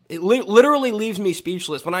 it literally leaves me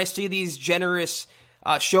speechless. When I see these generous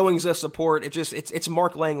showings of support, it's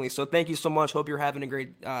Mark Langley. So thank you so much. Hope you're having a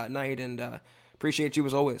great night, and appreciate you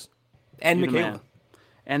as always. And Michaela.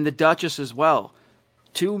 And the Duchess as well.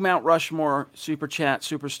 2 Mount Rushmore Super Chat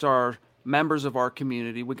Superstar members of our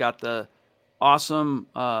community. We got the awesome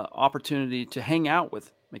opportunity to hang out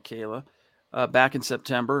with Michaela back in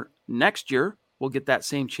September. Next year, we'll get that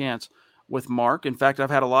same chance with Mark. In fact,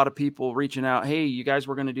 I've had a lot of people reaching out, hey, you guys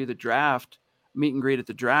were going to do the draft, meet and greet at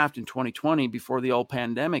the draft in 2020 before the old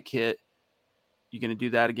pandemic hit. You going to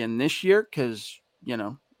do that again this year? Because,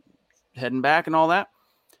 heading back and all that.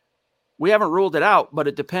 We haven't ruled it out, but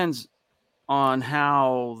it depends on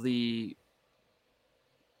how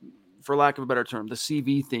for lack of a better term, the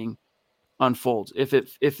CV thing unfolds.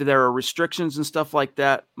 If there are restrictions and stuff like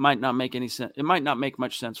that, might not make any sense. It might not make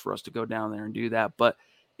much sense for us to go down there and do that. But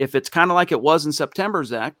if it's kind of like it was in September,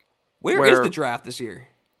 Zach, where is the draft this year?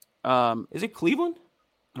 Is it Cleveland?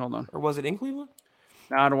 Hold on, or was it in Cleveland?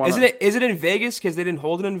 No, I don't want. Is it in Vegas? Because they didn't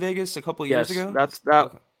hold it in Vegas a couple of years ago. That's that.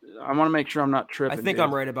 Okay. I want to make sure I'm not tripping. I think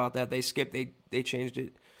I'm right about that. They skipped. They changed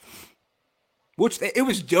it. It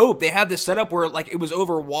was dope. They had this setup where it was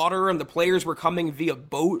over water and the players were coming via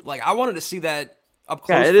boat. I wanted to see that up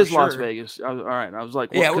close. Yeah, it for is sure. Las Vegas. All right. I was like,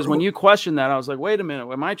 Yeah, because when you questioned that, I was like, wait a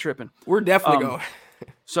minute, am I tripping? We're definitely going.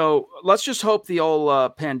 So let's just hope the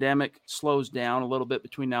old pandemic slows down a little bit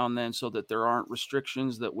between now and then so that there aren't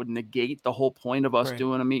restrictions that would negate the whole point of us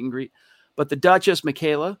doing a meet and greet. But the Duchess,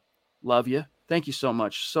 Michaela, love you. Thank you so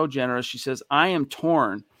much. So generous. She says, I am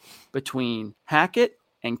torn between Hackett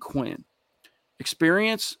and Quinn.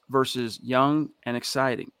 Experience versus young and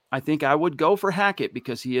exciting. I think I would go for Hackett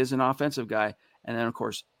because he is an offensive guy. And then, of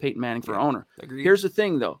course, Peyton Manning for owner. Agreed. Here's the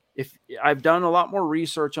thing, though. If I've done a lot more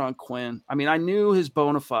research on Quinn. I mean, I knew his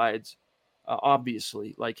bona fides,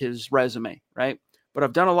 obviously, like his resume, right? But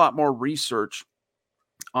I've done a lot more research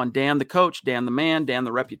on Dan the coach, Dan the man, Dan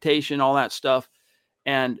the reputation, all that stuff.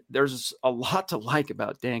 And there's a lot to like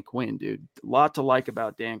about Dan Quinn, dude. A lot to like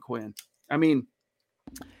about Dan Quinn. I mean,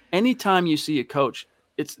 anytime you see a coach,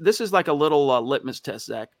 this is like a little litmus test,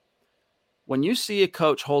 Zach. When you see a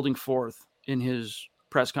coach holding forth in his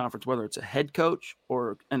press conference, whether it's a head coach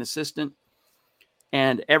or an assistant,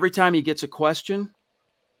 and every time he gets a question,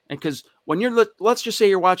 and because when let's just say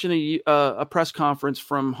you're watching a press conference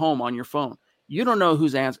from home on your phone, you don't know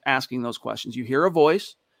who's asking those questions. You hear a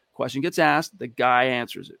voice, question gets asked, the guy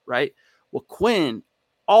answers it, right? Well, Quinn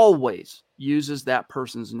always uses that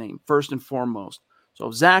person's name first and foremost. So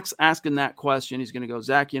if Zach's asking that question, he's going to go,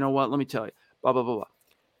 Zach, you know what? Let me tell you, blah, blah, blah, blah.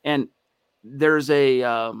 And there's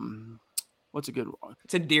a, what's a good one?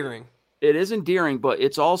 It's endearing. It is endearing, but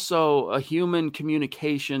it's also a human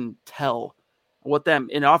communication tell.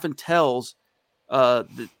 It often tells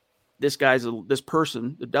this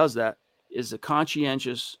person that does that is a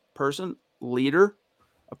conscientious person, leader,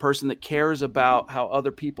 a person that cares about how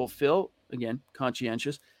other people feel, again,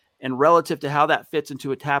 conscientious, and relative to how that fits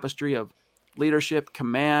into a tapestry of leadership,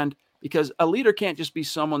 command, because a leader can't just be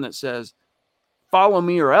someone that says, follow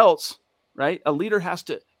me or else, right? A leader has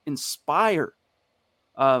to inspire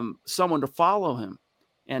someone to follow him.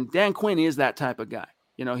 And Dan Quinn is that type of guy.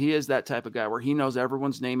 He is that type of guy where he knows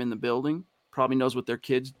everyone's name in the building, probably knows what their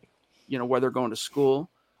kids, where they're going to school,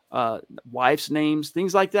 wife's names,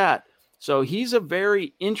 things like that. So he's a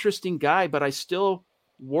very interesting guy, but I still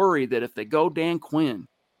worry that if they go Dan Quinn,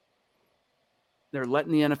 they're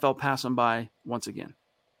letting the NFL pass him by once again.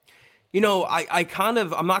 I'm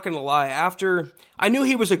not going to lie, after I knew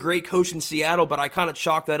he was a great coach in Seattle, but I kind of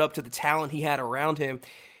chalked that up to the talent he had around him.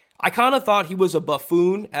 I kind of thought he was a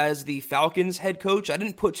buffoon as the Falcons head coach. I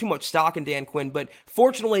didn't put too much stock in Dan Quinn, but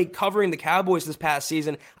fortunately, covering the Cowboys this past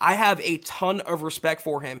season, I have a ton of respect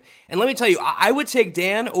for him. And let me tell you, I would take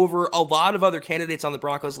Dan over a lot of other candidates on the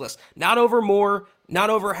Broncos list. Not over Moore,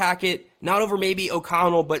 not over Hackett, not over maybe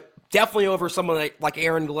O'Connell, but definitely over someone like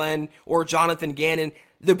Aaron Glenn or Jonathan Gannon.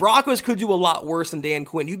 The Broncos could do a lot worse than Dan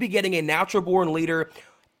Quinn. You'd be getting a natural-born leader.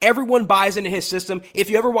 Everyone buys into his system. If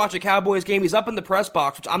you ever watch a Cowboys game, he's up in the press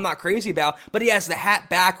box, which I'm not crazy about, but he has the hat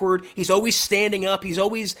backward. He's always standing up. He's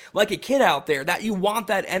always like a kid out there. That you want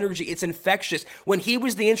that energy. It's infectious. When he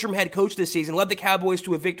was the interim head coach this season, led the Cowboys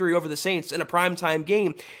to a victory over the Saints in a primetime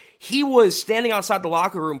game, he was standing outside the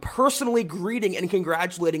locker room, personally greeting and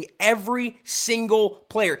congratulating every single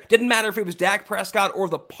player. Didn't matter if it was Dak Prescott or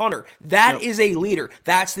the punter. That is a leader.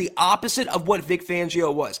 That's the opposite of what Vic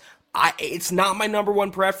Fangio was. It's not my number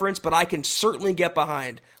one preference, but I can certainly get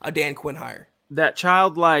behind a Dan Quinn hire. That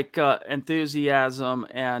childlike enthusiasm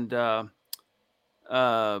and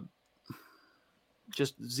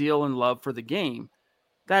just zeal and love for the game,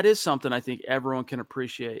 that is something I think everyone can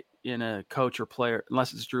appreciate in a coach or player,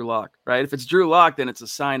 unless it's Drew Lock, right? If it's Drew Lock, then it's a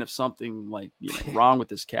sign of something like wrong with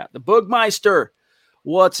this cat. The Boogmeister,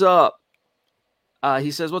 what's up?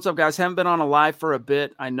 He says, what's up, guys? Haven't been on a live for a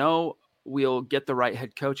bit. I know we'll get the right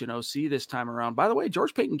head coach in OC this time around. By the way,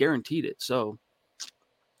 George Peyton guaranteed it. So,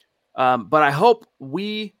 but I hope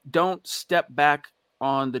we don't step back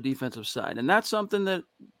on the defensive side. And that's something that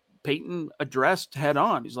Peyton addressed head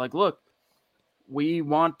on. He's like, look, we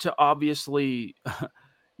want to obviously,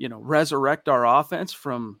 resurrect our offense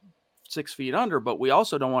from 6 feet under, but we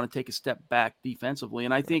also don't want to take a step back defensively.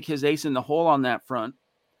 And I think his ace in the hole on that front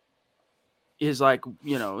is like,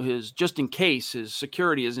 his just in case, his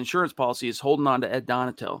security, his insurance policy is holding on to Ed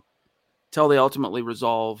Donatel till they ultimately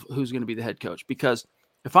resolve who's going to be the head coach. Because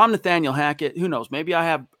if I'm Nathaniel Hackett, who knows? Maybe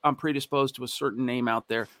I'm predisposed to a certain name out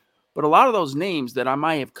there, but a lot of those names that I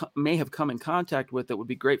may have come in contact with that would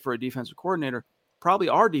be great for a defensive coordinator probably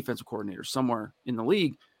are defensive coordinators somewhere in the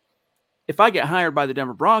league. If I get hired by the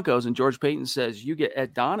Denver Broncos and George Payton says you get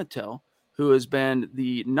Ed Donatel, who has been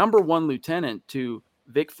the number one lieutenant to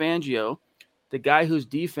Vic Fangio, the guy whose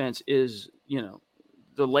defense is,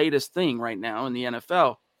 the latest thing right now in the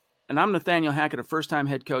NFL, and I'm Nathaniel Hackett, a first-time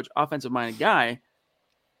head coach, offensive-minded guy,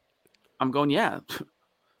 I'm going, yeah,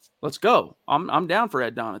 let's go. I'm down for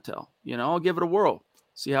Ed Donatel. I'll give it a whirl,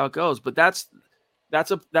 see how it goes. But that's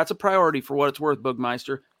a priority for what it's worth,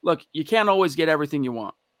 Boogmeister. Look, you can't always get everything you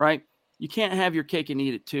want, right? You can't have your cake and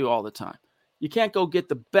eat it too all the time. You can't go get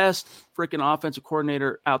the best freaking offensive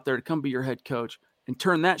coordinator out there to come be your head coach and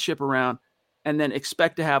turn that ship around and then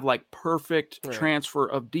expect to have like perfect transfer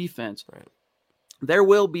of defense. Right. There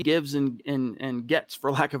will be gives and gets,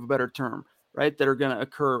 for lack of a better term, right, that are going to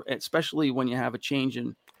occur, especially when you have a change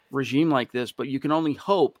in regime like this. But you can only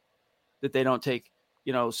hope that they don't take,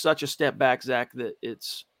 such a step back, Zach, that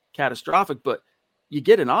it's catastrophic. But you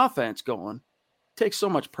get an offense going, takes so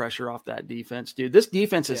much pressure off that defense, dude. This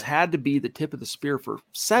defense has had to be the tip of the spear for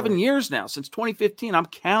 7 years now, since 2015. I'm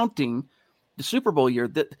counting the Super Bowl year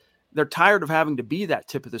that they're tired of having to be that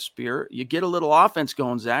tip of the spear. You get a little offense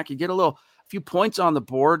going, Zach. You get a few points on the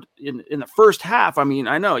board in the first half. I mean,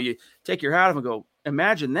 I know you take your hat off and go,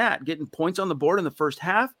 imagine that, getting points on the board in the first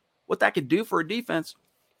half, what that could do for a defense.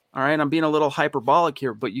 All right, I'm being a little hyperbolic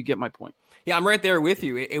here, but you get my point. Yeah, I'm right there with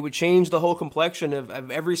you. It would change the whole complexion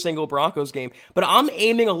of every single Broncos game. But I'm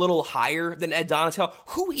aiming a little higher than Ed Donatel.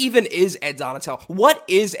 Who even is Ed Donatel? What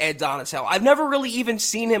is Ed Donatel? I've never really even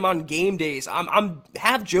seen him on game days. I'm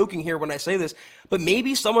half joking here when I say this, but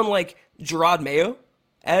maybe someone like Gerard Mayo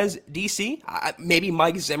as DC, maybe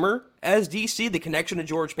Mike Zimmer as DC, the connection to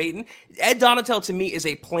George Peyton. Ed Donatel to me is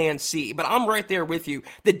a plan C, but I'm right there with you.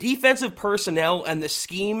 The defensive personnel and the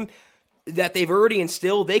scheme that they've already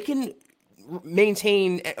instilled, they can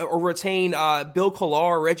maintain or retain Bill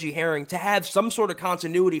Collar, Reggie Herring to have some sort of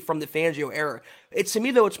continuity from the Fangio era. To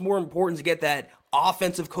me, though, it's more important to get that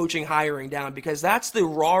offensive coaching hiring down because that's the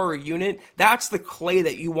rawer unit. That's the clay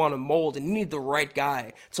that you want to mold, and you need the right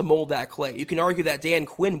guy to mold that clay. You can argue that Dan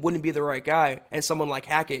Quinn wouldn't be the right guy, and someone like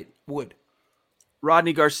Hackett would.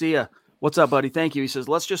 Rodney Garcia, what's up, buddy? Thank you. He says,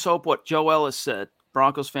 let's just hope what Joe Ellis said.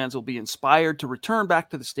 Broncos fans will be inspired to return back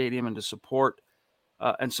to the stadium and to support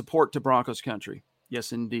to Broncos country.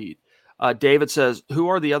 Yes, indeed. David says, who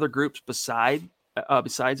are the other groups besides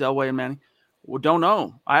Elway and Manning? Well, don't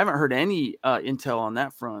know. I haven't heard any intel on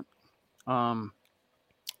that front. Probably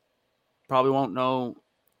won't know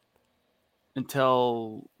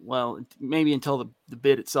until the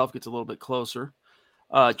bid itself gets a little bit closer.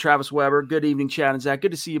 Travis Weber, good evening, Chad and Zach.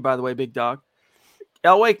 Good to see you, by the way, big dog.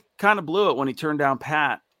 Elway kind of blew it when he turned down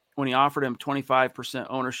Pat, when he offered him 25%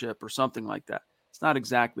 ownership or something like that. It's not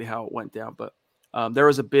exactly how it went down, but there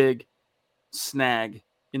was a big snag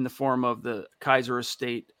in the form of the Kaiser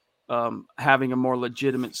estate having a more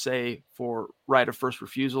legitimate say for right of first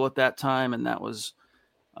refusal at that time, and that was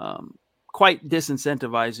quite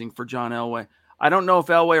disincentivizing for John Elway. I don't know if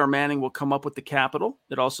Elway or Manning will come up with the capital.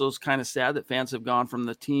 It also is kind of sad that fans have gone from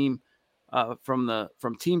the team,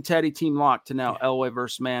 from Team Teddy, Team Lock to now Elway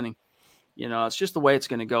versus Manning. It's just the way it's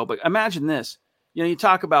going to go. But imagine this. You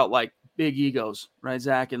talk about like big egos, right,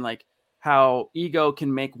 Zach, and like how ego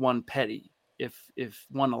can make one petty if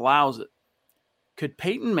one allows it. Could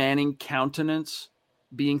Peyton Manning countenance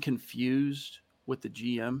being confused with the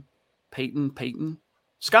GM? Peyton?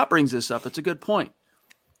 Scott brings this up. It's a good point.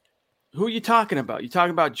 Who are you talking about? You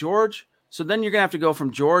talking about George? So then you're going to have to go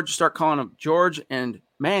from George, start calling him George and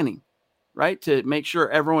Manning, right? To make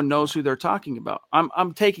sure everyone knows who they're talking about.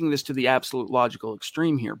 I'm taking this to the absolute logical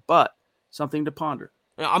extreme here, but something to ponder.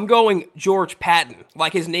 I'm going George Patton,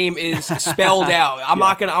 like his name is spelled out. I'm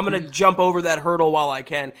going to jump over that hurdle while I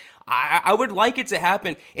can. I would like it to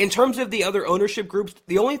happen. In terms of the other ownership groups,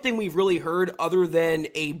 the only thing we've really heard other than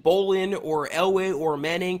a Bolin or Elway or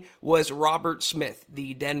Manning was Robert Smith,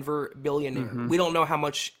 the Denver billionaire. Mm-hmm. We don't know how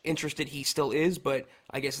much interested he still is, but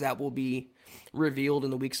I guess that will be revealed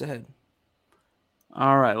in the weeks ahead.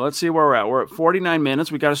 All right, let's see where we're at. We're at 49 minutes.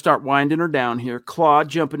 We got to start winding her down here. Claude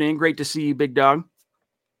jumping in. Great to see you, big dog.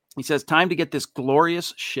 He says, time to get this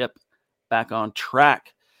glorious ship back on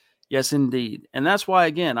track. Yes, indeed. And that's why,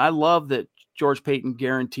 again, I love that George Peyton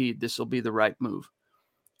guaranteed this will be the right move.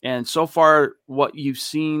 And so far, what you've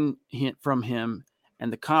seen from him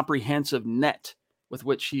and the comprehensive net with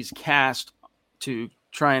which he's cast to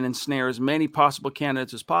try and ensnare as many possible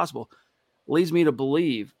candidates as possible leads me to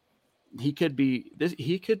believe he could be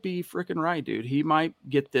freaking right, dude. He might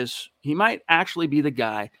get this. He might actually be the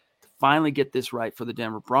guy to finally get this right for the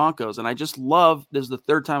Denver Broncos. And I just love, this is the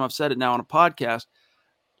third time I've said it now on a podcast,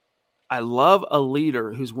 I love a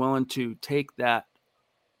leader who's willing to take that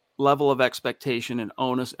level of expectation and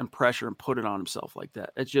onus and pressure and put it on himself like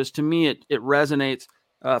that. It's just, to me, it resonates.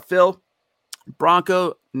 Phil,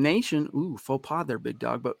 Bronco Nation, faux pas there, big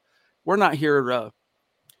dog, but we're not here,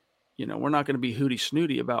 we're not going to be hooty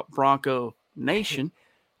snooty about Bronco Nation.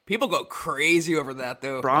 People go crazy over that,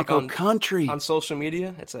 though. Bronco country. On social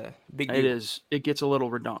media, it's a big deal. It is. It gets a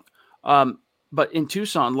little redundant. But in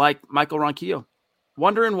Tucson, like Michael Ronquillo,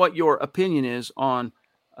 wondering what your opinion is on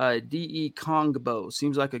D.E. Kongbo.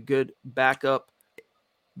 Seems like a good backup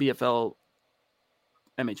BFL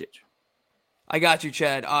MHH. I got you,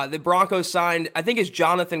 Chad. The Broncos signed, I think it's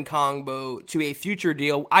Jonathan Kongbo, to a future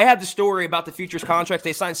deal. I have the story about the futures contracts.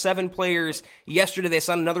 They signed 7 players yesterday. They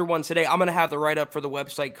signed another one today. I'm going to have the write-up for the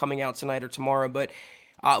website coming out tonight or tomorrow. But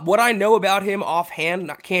what I know about him offhand,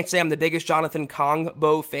 I can't say I'm the biggest Jonathan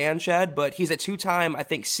Kongbo fan, Chad, but he's a 2-time, I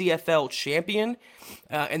think, CFL champion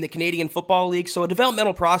in the Canadian Football League. So a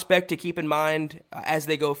developmental prospect to keep in mind as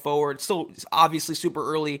they go forward. Still, it's obviously super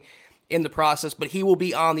early in the process, but he will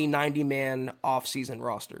be on the 90-man off-season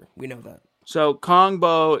roster. We know that. So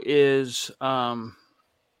Kongbo is, let's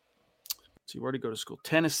see, where'd he go to school?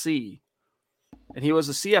 Tennessee. And he was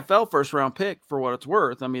a CFL first-round pick for what it's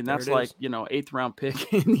worth. I mean, that's like, 8th-round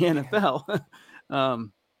pick in the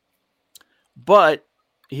NFL. But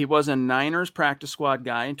he was a Niners practice squad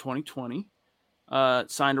guy in 2020,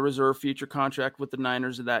 signed a reserve future contract with the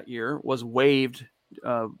Niners of that year, was waived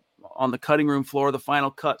on the cutting room floor, the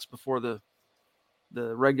final cuts before the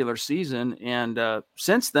regular season. And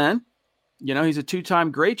since then, he's a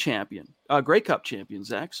 2-time Grey Cup champion,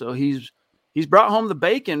 Zach. So he's brought home the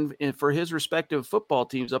bacon for his respective football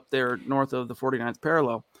teams up there north of the 49th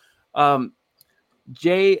parallel.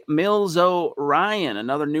 J. Milzo Ryan,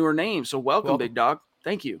 another newer name. So welcome, big dog.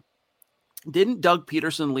 Thank you. Didn't Doug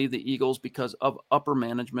Peterson leave the Eagles because of upper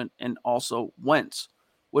management and also Wentz?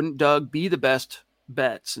 Wouldn't Doug be the best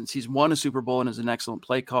bet since he's won a Super Bowl and is an excellent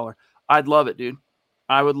play caller? I'd love it, dude.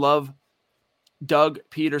 I would love Doug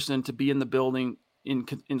Peterson to be in the building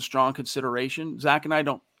in strong consideration. Zach and I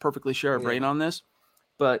don't perfectly share a brain on this,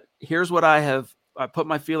 but here's what I put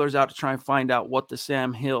my feelers out to try and find out what the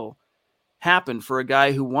Sam Hill happened for a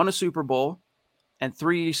guy who won a Super Bowl and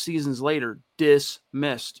 3 seasons later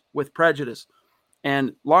dismissed with prejudice.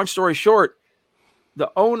 And long story short,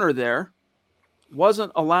 the owner there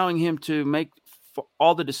wasn't allowing him to make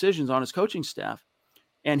all the decisions on his coaching staff.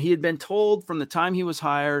 And he had been told from the time he was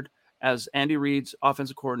hired as Andy Reid's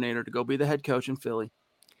offensive coordinator to go be the head coach in Philly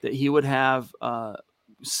that he would have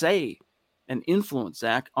say and influence,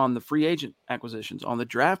 Zach, on the free agent acquisitions, on the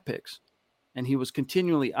draft picks. And he was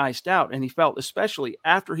continually iced out. And he felt, especially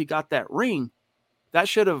after he got that ring, that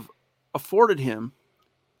should have afforded him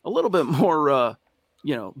a little bit more,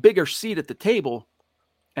 bigger seat at the table.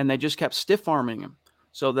 And they just kept stiff-arming him.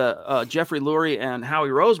 So the Jeffrey Lurie and Howie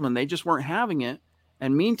Roseman, they just weren't having it.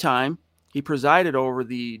 And meantime, he presided over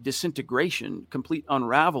the disintegration, complete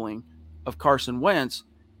unraveling of Carson Wentz.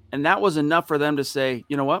 And that was enough for them to say,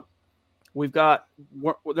 you know what?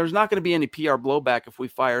 There's not going to be any PR blowback if we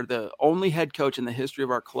fire the only head coach in the history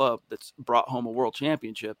of our club that's brought home a world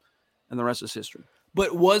championship, and the rest is history.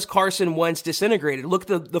 But was Carson Wentz disintegrated? Look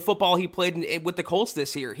at the football he played with the Colts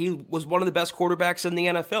this year. He was one of the best quarterbacks in the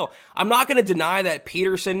NFL. I'm not going to deny that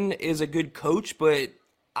Peterson is a good coach, but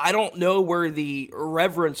I don't know where the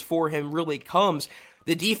reverence for him really comes.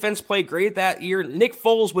 The defense played great that year. Nick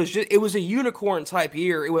Foles it was a unicorn type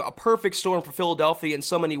year. It was a perfect storm for Philadelphia in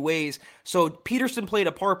so many ways. So Peterson played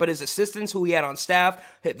a part, but his assistants who he had on staff,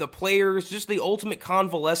 the players, just the ultimate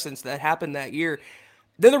convalescence that happened that year.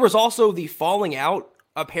 Then there was also the falling out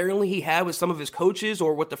apparently he had with some of his coaches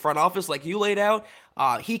or with the front office like you laid out.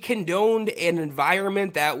 He condoned an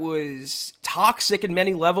environment that was toxic in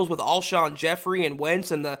many levels with Alshon Jeffrey and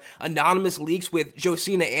Wentz and the anonymous leaks with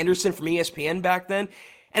Josina Anderson from ESPN back then.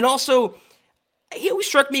 And also, he always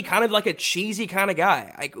struck me kind of like a cheesy kind of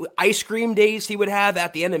guy. Like ice cream days he would have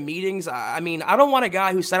at the end of meetings. I mean, I don't want a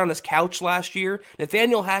guy who sat on his couch last year.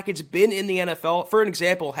 Nathaniel Hackett's been in the NFL. For an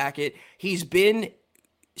example, Hackett, he's been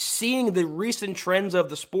seeing the recent trends of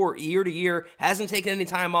the sport year to year, hasn't taken any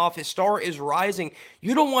time off. His star is rising.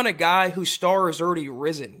 You don't want a guy whose star is already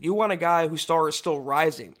risen. You want a guy whose star is still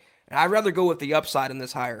rising. And I'd rather go with the upside in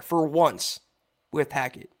this hire for once with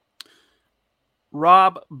Hackett.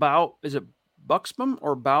 Rob is it Buxbaum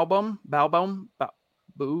or Baum?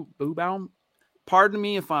 Boobaum? Pardon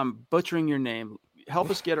me if I'm butchering your name. Help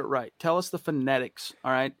us get it right. Tell us the phonetics,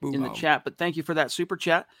 all right, in the chat. But thank you for that super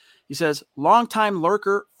chat. He says, long-time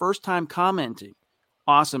lurker, first-time commenting.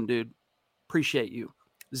 Awesome, dude. Appreciate you.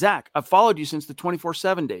 Zach, I've followed you since the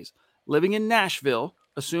 24/7 days. Living in Nashville,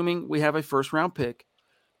 assuming we have a first-round pick,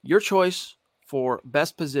 your choice for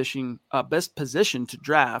best position to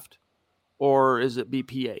draft, or is it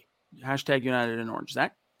BPA? Hashtag United in Orange.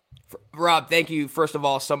 Zach? Rob, thank you first of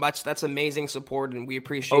all so much. That's amazing support, and we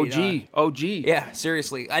appreciate. OG. Yeah,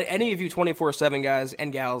 seriously. Any of you 24/7 guys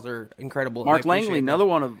and gals are incredible. Mark Langley, another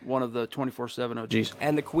one of the 24/7 OGs,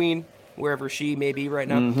 and the Queen, wherever she may be right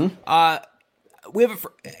now. Mm-hmm. We have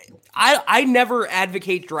I never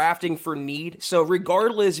advocate drafting for need. So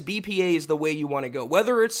regardless, BPA is the way you want to go.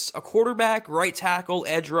 Whether it's a quarterback, right tackle,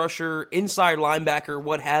 edge rusher, inside linebacker,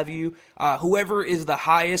 what have you, whoever is the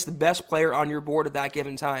highest, the best player on your board at that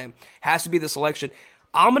given time has to be the selection.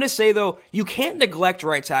 I'm going to say, though, you can't neglect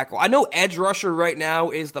right tackle. I know edge rusher right now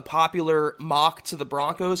is the popular mock to the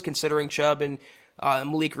Broncos, considering Chubb and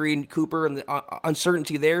Malik Reed, Cooper, and the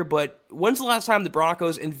uncertainty there. But when's the last time the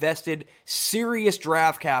Broncos invested serious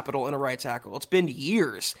draft capital in a right tackle? It's been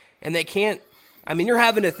years, and they can't. I mean, you're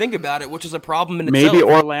having to think about it, which is a problem in itself. Maybe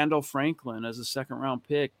Orlando Franklin as a second-round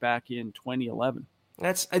pick back in 2011.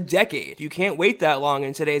 That's a decade. You can't wait that long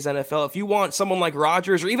in today's NFL. If you want someone like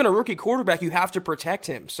Rodgers or even a rookie quarterback, you have to protect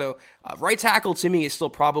him. So right tackle to me is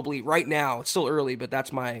still probably, right now, it's still early, but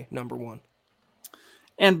that's my number one.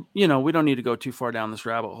 And, we don't need to go too far down this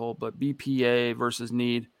rabbit hole, but BPA versus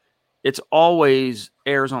need, it's always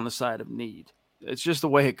errs on the side of need. It's just the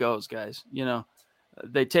way it goes, guys.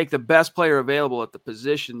 They take the best player available at the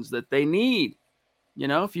positions that they need.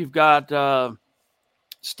 If you've got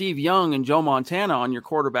Steve Young and Joe Montana on your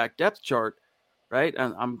quarterback depth chart, right?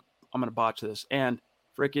 And I'm going to botch this. And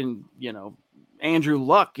freaking, Andrew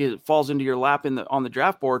Luck falls into your lap on the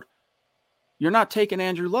draft board. You're not taking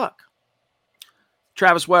Andrew Luck.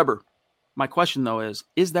 Travis Weber, my question, though,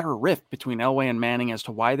 is there a rift between Elway and Manning as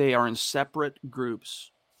to why they are in separate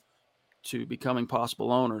groups to becoming possible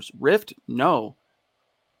owners? Rift? No.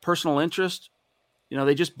 Personal interest?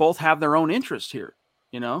 They just both have their own interest here.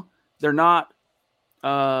 They're not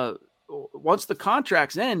once the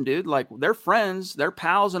contracts end, dude, like they're friends, they're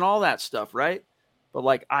pals and all that stuff, right? But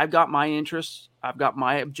like I've got my interests, I've got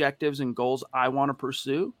my objectives and goals I want to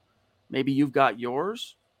pursue. Maybe you've got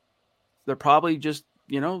yours. They're probably just,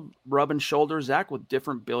 rubbing shoulders, Zach, with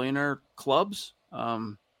different billionaire clubs.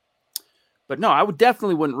 But no, I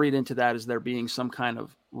definitely wouldn't read into that as there being some kind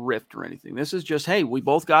of rift or anything. This is just, hey, we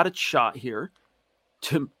both got a shot here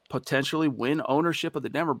to potentially win ownership of the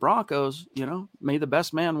Denver Broncos. May the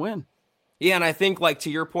best man win. Yeah, and I think, like,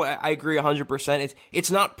 to your point, I agree 100%.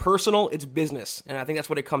 It's not personal, it's business. And I think that's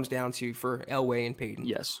what it comes down to for Elway and Peyton.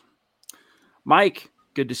 Yes. Mike,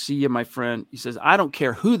 good to see you, my friend. He says, I don't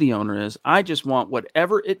care who the owner is. I just want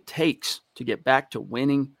whatever it takes to get back to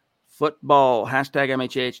winning football. Hashtag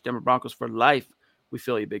MHH, Denver Broncos for life. We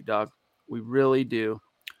feel you, big dog. We really do.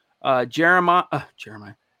 Jeremy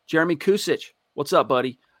Kusich. What's up,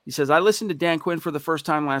 buddy? He says, I listened to Dan Quinn for the first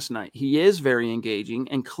time last night. He is very engaging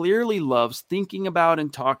and clearly loves thinking about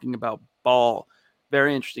and talking about ball.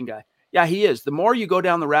 Very interesting guy. Yeah, he is. The more you go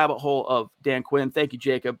down the rabbit hole of Dan Quinn, thank you,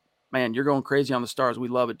 Jacob. Man, you're going crazy on the stars. We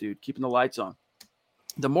love it, dude. Keeping the lights on.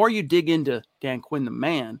 The more you dig into Dan Quinn, the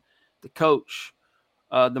man, the coach,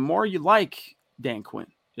 the more you like Dan Quinn.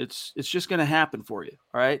 It's just going to happen for you,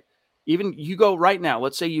 all right? Even you go right now.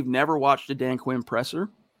 Let's say you've never watched a Dan Quinn presser.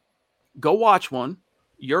 Go watch one.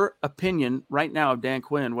 Your opinion right now of Dan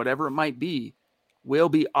Quinn, whatever it might be, will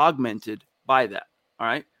be augmented by that, all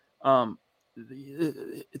right?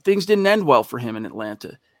 Things didn't end well for him in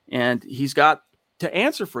Atlanta, and he's got to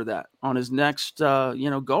answer for that on his next,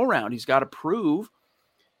 go around. He's got to prove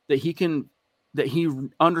that he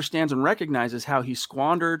understands and recognizes how he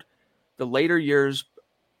squandered the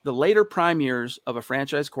later prime years of a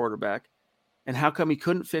franchise quarterback, and how come he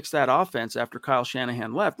couldn't fix that offense after Kyle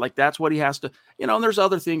Shanahan left. Like, that's what he has to, and there's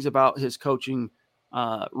other things about his coaching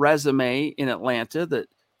resume in Atlanta that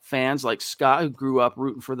fans like Scott, who grew up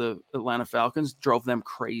rooting for the Atlanta Falcons, drove them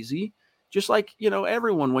crazy. Just like,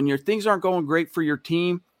 everyone, when your things aren't going great for your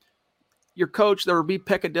team, your coach, there will be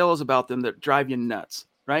peccadillos about them that drive you nuts,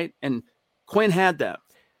 right? And Quinn had that.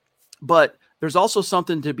 But there's also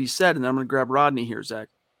something to be said, and I'm going to grab Rodney here, Zach.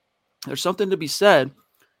 There's something to be said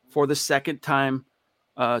for the second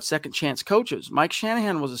chance coaches. Mike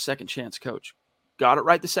Shanahan was a second chance coach. Got it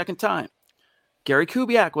right the second time. Gary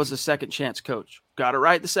Kubiak was a second chance coach. Got it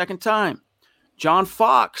right the second time. John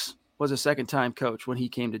Fox was a second time coach when he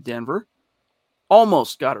came to Denver.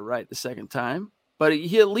 Almost got it right the second time, but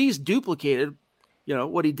he at least duplicated,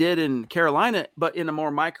 what he did in Carolina, but in a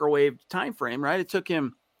more microwave time frame, right? It took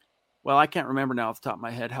him, well, I can't remember now off the top of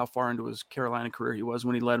my head how far into his Carolina career he was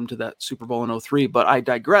when he led him to that Super Bowl in 2003, but I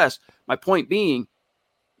digress. My point being,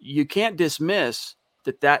 you can't dismiss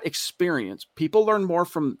that experience. People learn more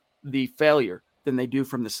from the failure than they do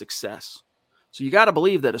from the success. So you got to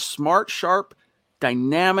believe that a smart, sharp,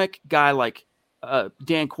 dynamic guy like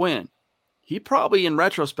Dan Quinn he probably in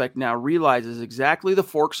retrospect now realizes exactly the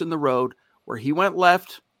forks in the road where he went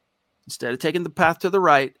left instead of taking the path to the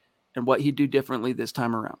right and what he'd do differently this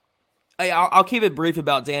time around. I'll keep it brief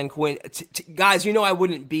about Dan Quinn. Guys, I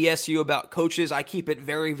wouldn't BS you about coaches. I keep it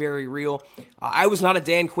very, very real. I was not a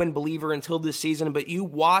Dan Quinn believer until this season, but you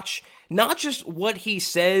watch not just what he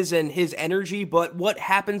says and his energy, but what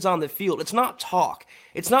happens on the field. It's not talk.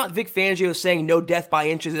 It's not Vic Fangio saying no death by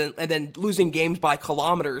inches and then losing games by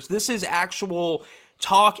kilometers. This is actual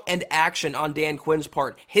talk and action on Dan Quinn's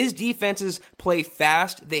part. His defenses play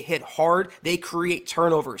fast, they hit hard, they create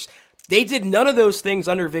turnovers. They did none of those things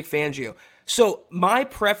under Vic Fangio. So my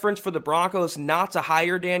preference for the Broncos not to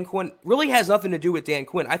hire Dan Quinn really has nothing to do with Dan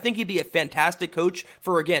Quinn. I think he'd be a fantastic coach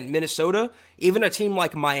for, again, Minnesota, even a team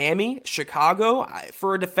like Miami, Chicago,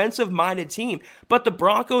 for a defensive-minded team. But the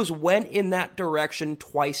Broncos went in that direction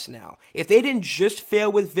twice now. If they didn't just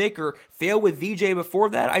fail with Vic or fail with VJ before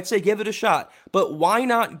that, I'd say give it a shot. But why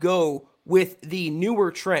not go with the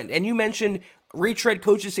newer trend? And you mentioned retread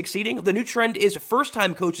coaches succeeding. The new trend is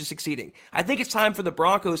first-time coaches succeeding. I think it's time for the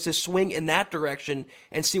Broncos to swing in that direction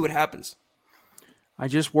and see what happens. I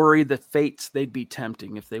just worry the fates they'd be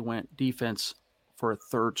tempting if they went defense for a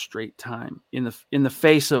third straight time in the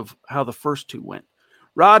face of how the first two went.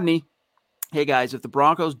 Rodney, hey guys, if the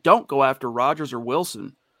Broncos don't go after Rodgers or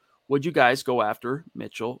Wilson, would you guys go after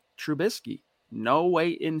Mitchell Trubisky? No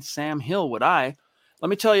way in Sam Hill would I. Let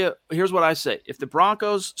me tell you, here's what I say. If the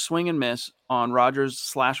Broncos swing and miss on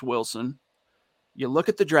Rodgers/Wilson, you look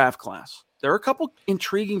at the draft class. There are a couple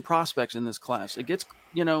intriguing prospects in this class. It gets,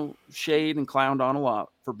 shade and clowned on a lot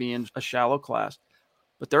for being a shallow class.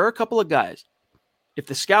 But there are a couple of guys. If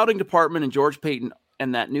the scouting department and George Peyton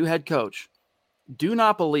and that new head coach do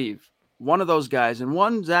not believe one of those guys, and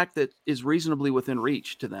one, Zach, that is reasonably within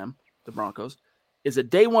reach to them, the Broncos, is a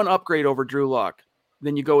day one upgrade over Drew Lock,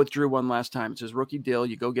 then you go with Drew one last time. It's his rookie deal.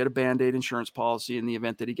 You go get a Band-Aid insurance policy in the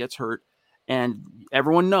event that he gets hurt. And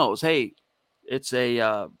everyone knows, hey, it's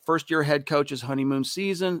a first-year head coach's honeymoon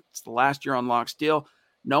season. It's the last year on Lock's deal.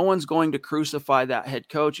 No one's going to crucify that head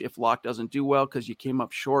coach if Lock doesn't do well because you came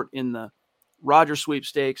up short in the Rodgers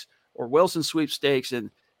sweepstakes or Wilson sweepstakes. And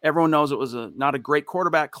everyone knows it was not a great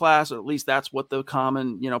quarterback class, or at least that's what the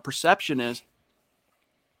common perception is.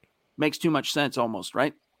 Makes too much sense almost,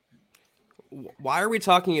 right? Why are we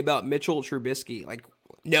talking about Mitchell Trubisky?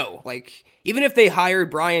 No. Even if they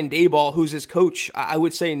hired Brian Daboll, who's his coach, I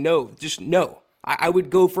would say no. Just no. I would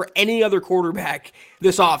go for any other quarterback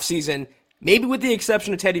this offseason, maybe with the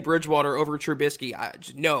exception of Teddy Bridgewater over Trubisky.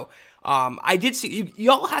 No. I did see,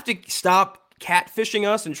 y'all have to stop catfishing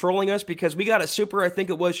us and trolling us because we got a super, I think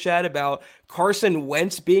it was, Chad, about Carson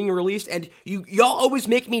Wentz being released. And y'all always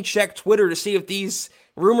make me check Twitter to see if these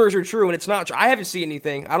rumors are true, and it's not true. I haven't seen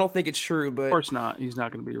anything. I don't think it's true, but of course not. He's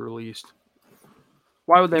not going to be released.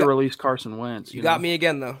 Why would they release Carson Wentz? You got me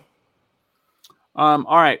again, though. All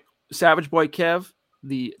right, Savage Boy Kev,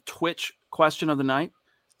 the Twitch question of the night.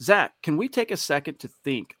 Zach, can we take a second to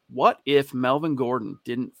think, what if Melvin Gordon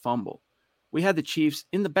didn't fumble? We had the Chiefs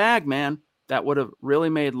in the bag, man. That would have really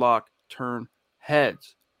made Locke turn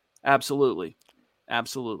heads. Absolutely.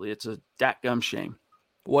 It's a dadgum shame.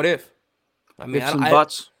 What if? Ifs and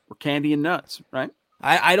buts were candy and nuts, right?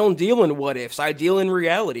 I don't deal in what ifs. I deal in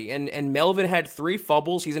reality. And Melvin had 3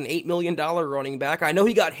 fumbles. He's an $8 million running back. I know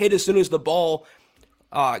he got hit as soon as the ball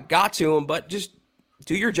got to him, but just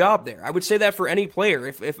do your job there. I would say that for any player.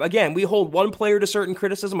 If again, we hold one player to certain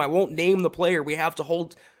criticism, I won't name the player. We have to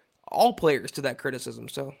hold all players to that criticism.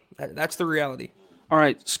 So that's the reality. All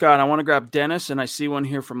right, Scott, I want to grab Dennis, and I see one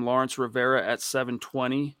here from Lawrence Rivera at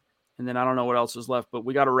 7:20. And then I don't know what else is left, but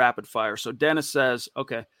we got a rapid fire. So Dennis says,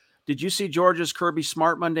 okay, did you see Georgia's Kirby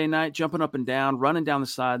Smart Monday night, jumping up and down, running down the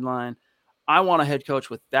sideline? I want a head coach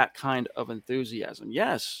with that kind of enthusiasm.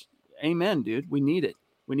 Yes. Amen, dude. We need it.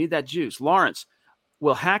 We need that juice. Lawrence,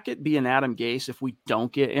 will Hackett be an Adam Gase if we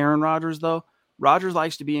don't get Aaron Rodgers, though? Rodgers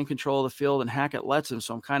likes to be in control of the field, and Hackett lets him,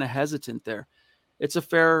 so I'm kind of hesitant there. It's a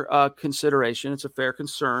fair consideration. It's a fair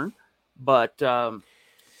concern. But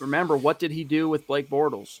remember, what did he do with Blake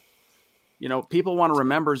Bortles? People want to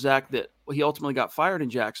remember, Zach, that he ultimately got fired in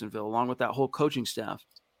Jacksonville along with that whole coaching staff.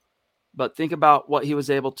 But think about what he was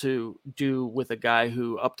able to do with a guy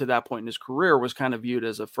who up to that point in his career was kind of viewed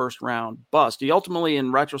as a first-round bust. He ultimately,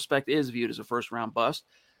 in retrospect, is viewed as a first-round bust.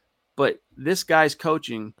 But this guy's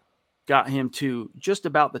coaching got him to just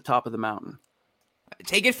about the top of the mountain.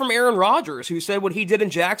 Take it from Aaron Rodgers, who said what he did in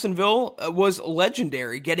Jacksonville was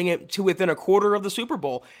legendary, getting it to within a quarter of the Super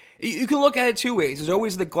Bowl. You can look at it two ways. There's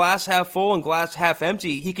always the glass half full and glass half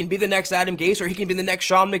empty. He can be the next Adam Gase or he can be the next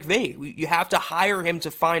Sean McVay. You have to hire him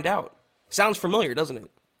to find out. Sounds familiar, doesn't it?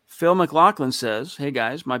 Phil McLaughlin says, hey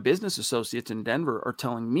guys, my business associates in Denver are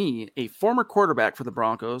telling me a former quarterback for the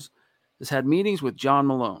Broncos has had meetings with John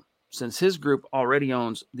Malone. Since his group already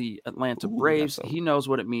owns the Atlanta Braves, he knows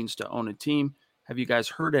what it means to own a team. Have you guys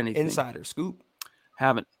heard anything? Insider scoop.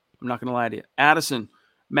 Haven't. I'm not going to lie to you. Addison,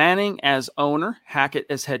 Manning as owner, Hackett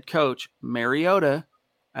as head coach, Mariota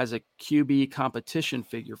as a QB competition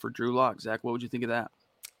figure for Drew Lock. Zach, what would you think of that?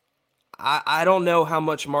 I don't know how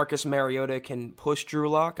much Marcus Mariota can push Drew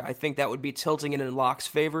Lock. I think that would be tilting it in Lock's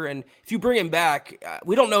favor. And if you bring him back,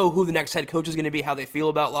 we don't know who the next head coach is going to be, how they feel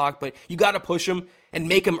about Lock, but you got to push him and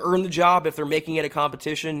make him earn the job if they're making it a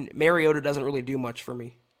competition. Mariota doesn't really do much for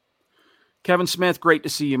me. Kevin Smith, great to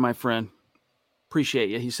see you, my friend. Appreciate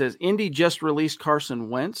you. He says, Indy just released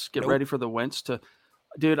Carson Wentz. Get ready for the Wentz to...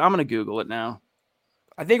 Dude, I'm going to Google it now.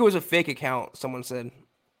 I think it was a fake account, someone said.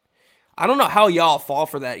 I don't know how y'all fall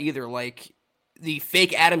for that either. Like the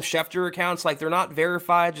fake Adam Schefter accounts, like they're not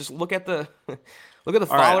verified. Just look at the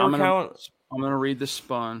follower count. I'm gonna read the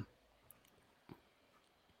Spun.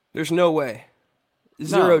 There's no way.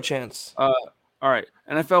 Zero chance. All right.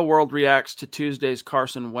 NFL World reacts to Tuesday's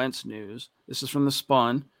Carson Wentz news. This is from the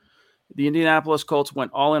Spun. The Indianapolis Colts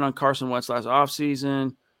went all in on Carson Wentz last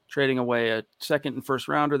offseason, trading away a second and first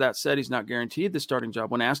rounder. That said, he's not guaranteed the starting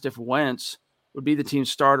job. When asked if Wentz would be the team's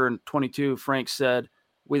starter in 22, Frank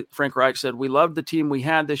Reich said, we loved the team we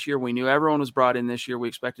had this year. We knew everyone was brought in this year. We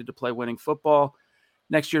expected to play winning football.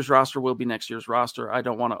 Next year's roster will be next year's roster. I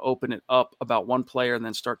don't want to open it up about one player and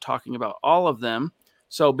then start talking about all of them.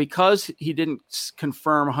 So because he didn't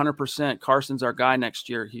confirm 100% Carson's our guy next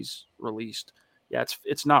year, he's released. Yeah,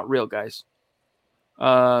 it's not real, guys.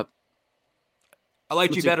 I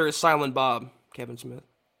liked you better as Silent Bob, Kevin Smith.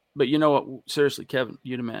 But you know what? Seriously, Kevin,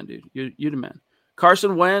 you the man, dude. You the man.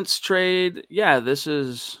 Carson Wentz trade. Yeah,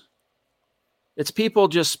 it's people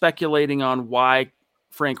just speculating on why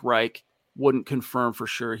Frank Reich wouldn't confirm for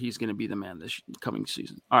sure he's going to be the man this coming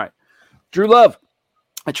season. All right. Drew Love.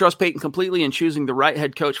 I trust Peyton completely in choosing the right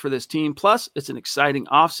head coach for this team. Plus, it's an exciting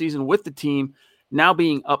offseason with the team now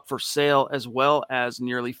being up for sale, as well as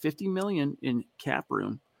nearly $50 million in cap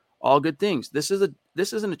room. All good things. This is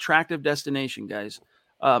an attractive destination, guys.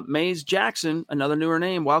 Mays Jackson, another newer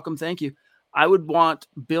name. Welcome. Thank you. I would want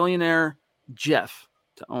billionaire Jeff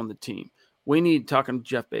to own the team. Talking to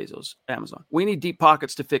Jeff Bezos, Amazon. We need deep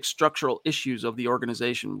pockets to fix structural issues of the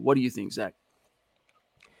organization. What do you think, Zach?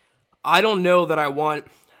 I don't know that I want.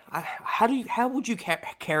 How would you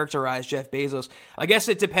characterize Jeff Bezos? I guess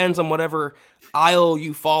it depends on whatever aisle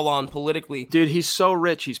you fall on politically. Dude, he's so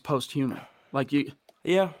rich, he's post-human. Like you.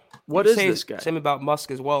 Yeah. What is this guy? Same about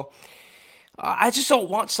Musk as well. I just don't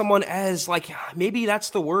want someone as, like, maybe that's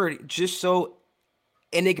the word, just so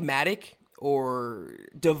enigmatic or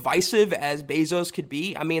divisive as Bezos could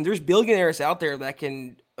be. I mean, there's billionaires out there that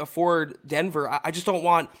can afford Denver. I just don't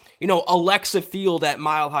want, Alexa Field at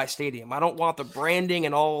Mile High Stadium. I don't want the branding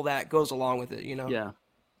and all that goes along with it, Yeah,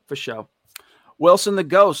 for sure. Wilson the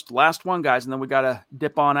Ghost, last one, guys, and then we got to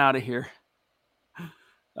dip on out of here.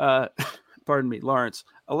 Pardon me, Lawrence.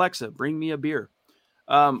 Alexa, bring me a beer.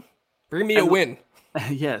 Bring me a win.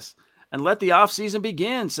 Yes. And let the offseason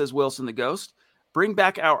begin, says Wilson the Ghost. Bring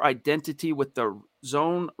back our identity with the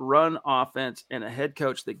zone run offense and a head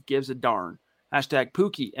coach that gives a darn. Hashtag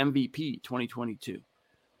Pookie MVP 2022.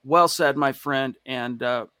 Well said, my friend. And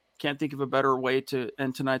can't think of a better way to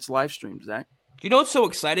end tonight's live stream, Zach. You know what's so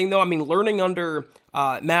exciting, though? I mean, learning under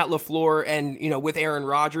Matt LaFleur and, with Aaron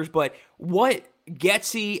Rodgers, but what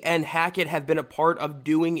Getsy and Hackett have been a part of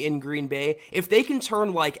doing in Green Bay, if they can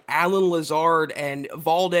turn like Alan Lazard and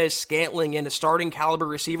Valdez Scantling into starting caliber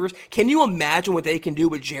receivers, can you imagine what they can do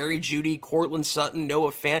with Jerry Jeudy, Cortland Sutton,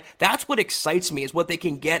 Noah Fant? That's what excites me, is what they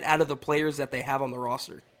can get out of the players that they have on the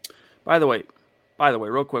roster. By the way,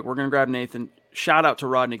 real quick, we're going to grab Nathan. Shout out to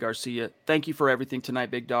Rodney Garcia. Thank you for everything tonight,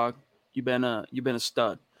 big dog. You've been a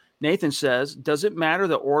stud. Nathan says, does it matter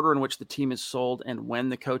the order in which the team is sold and when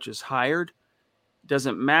the coach is hired?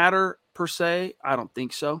 Doesn't matter per se. I don't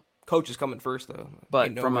think so. Coach is coming first, though.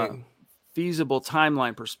 But from a feasible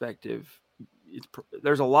timeline perspective,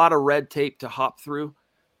 there's a lot of red tape to hop through.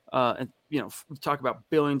 And, we talk about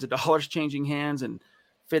billions of dollars changing hands and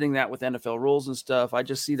fitting that with NFL rules and stuff. I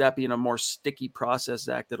just see that being a more sticky process,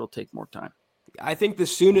 Zach, that'll take more time. I think the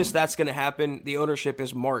soonest that's going to happen, the ownership,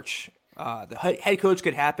 is March. The head coach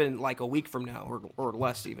could happen like a week from now or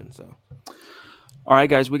less even, so. All right,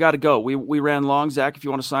 guys, we got to go. We ran long. Zach, if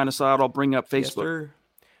you want to sign us out, I'll bring up Facebook. Yes, sir.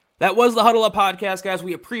 That was the Huddle Up Podcast, guys.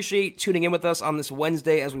 We appreciate tuning in with us on this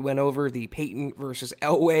Wednesday as we went over the Peyton versus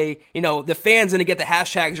Elway. You know, the fans going to get the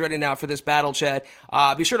hashtags ready now for this battle, Chad.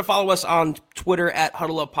 Be sure to follow us on Twitter at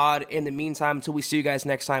Huddle Up Pod. In the meantime, until we see you guys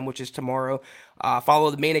next time, which is tomorrow,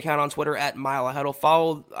 follow the main account on Twitter at Mile High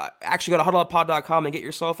Huddle. Actually go to huddleuppod.com and get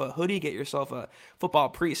yourself a hoodie, get yourself a football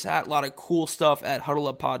priest hat. A lot of cool stuff at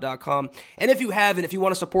huddleuppod.com. And if you haven't, if you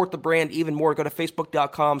want to support the brand even more, go to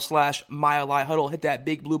facebook.com/Mile High Huddle. Hit that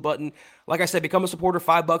big blue button. Like I said, become a supporter,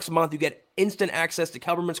 $5 a month. You get instant access to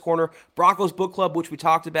Kelberman's Corner, Broncos Book Club, which we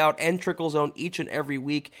talked about, and Trickle Zone each and every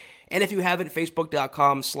week. And if you haven't,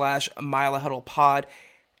 facebook.com/Mile High Huddle Pod.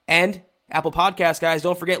 And Apple Podcasts, guys,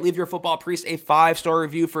 don't forget, leave your football priest a 5-star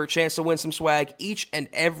review for a chance to win some swag each and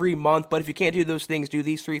every month. But if you can't do those things, do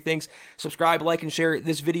these 3 things. Subscribe, like, and share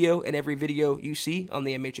this video and every video you see on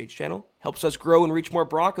the MHH channel. Helps us grow and reach more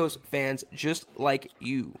Broncos fans just like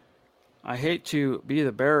you. I hate to be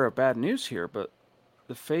the bearer of bad news here, but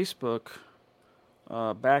the Facebook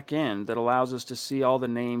back end that allows us to see all the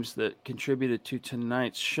names that contributed to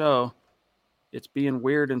tonight's show, it's being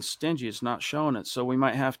weird and stingy. It's not showing it. So we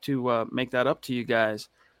might have to make that up to you guys.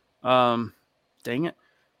 Dang it.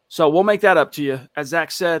 So we'll make that up to you. As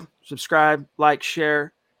Zach said, subscribe, like,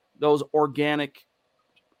 share. Those organic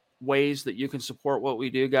ways that you can support what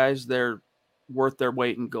we do, guys, they're worth their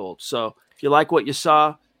weight in gold. So if you like what you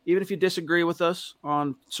saw, even if you disagree with us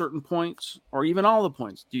on certain points or even all the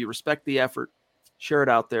points, do you respect the effort? Share it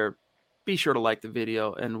out there. Be sure to like the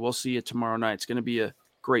video, and we'll see you tomorrow night. It's going to be a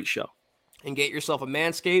great show. And get yourself a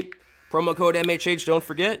Manscaped. Promo code MHH, don't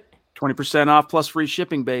forget. 20% off plus free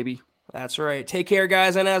shipping, baby. That's right. Take care,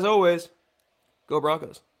 guys, and as always, go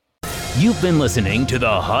Broncos. You've been listening to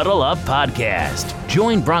the Huddle Up Podcast.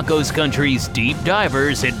 Join Broncos Country's deep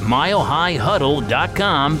divers at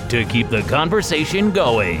milehighhuddle.com to keep the conversation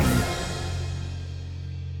going.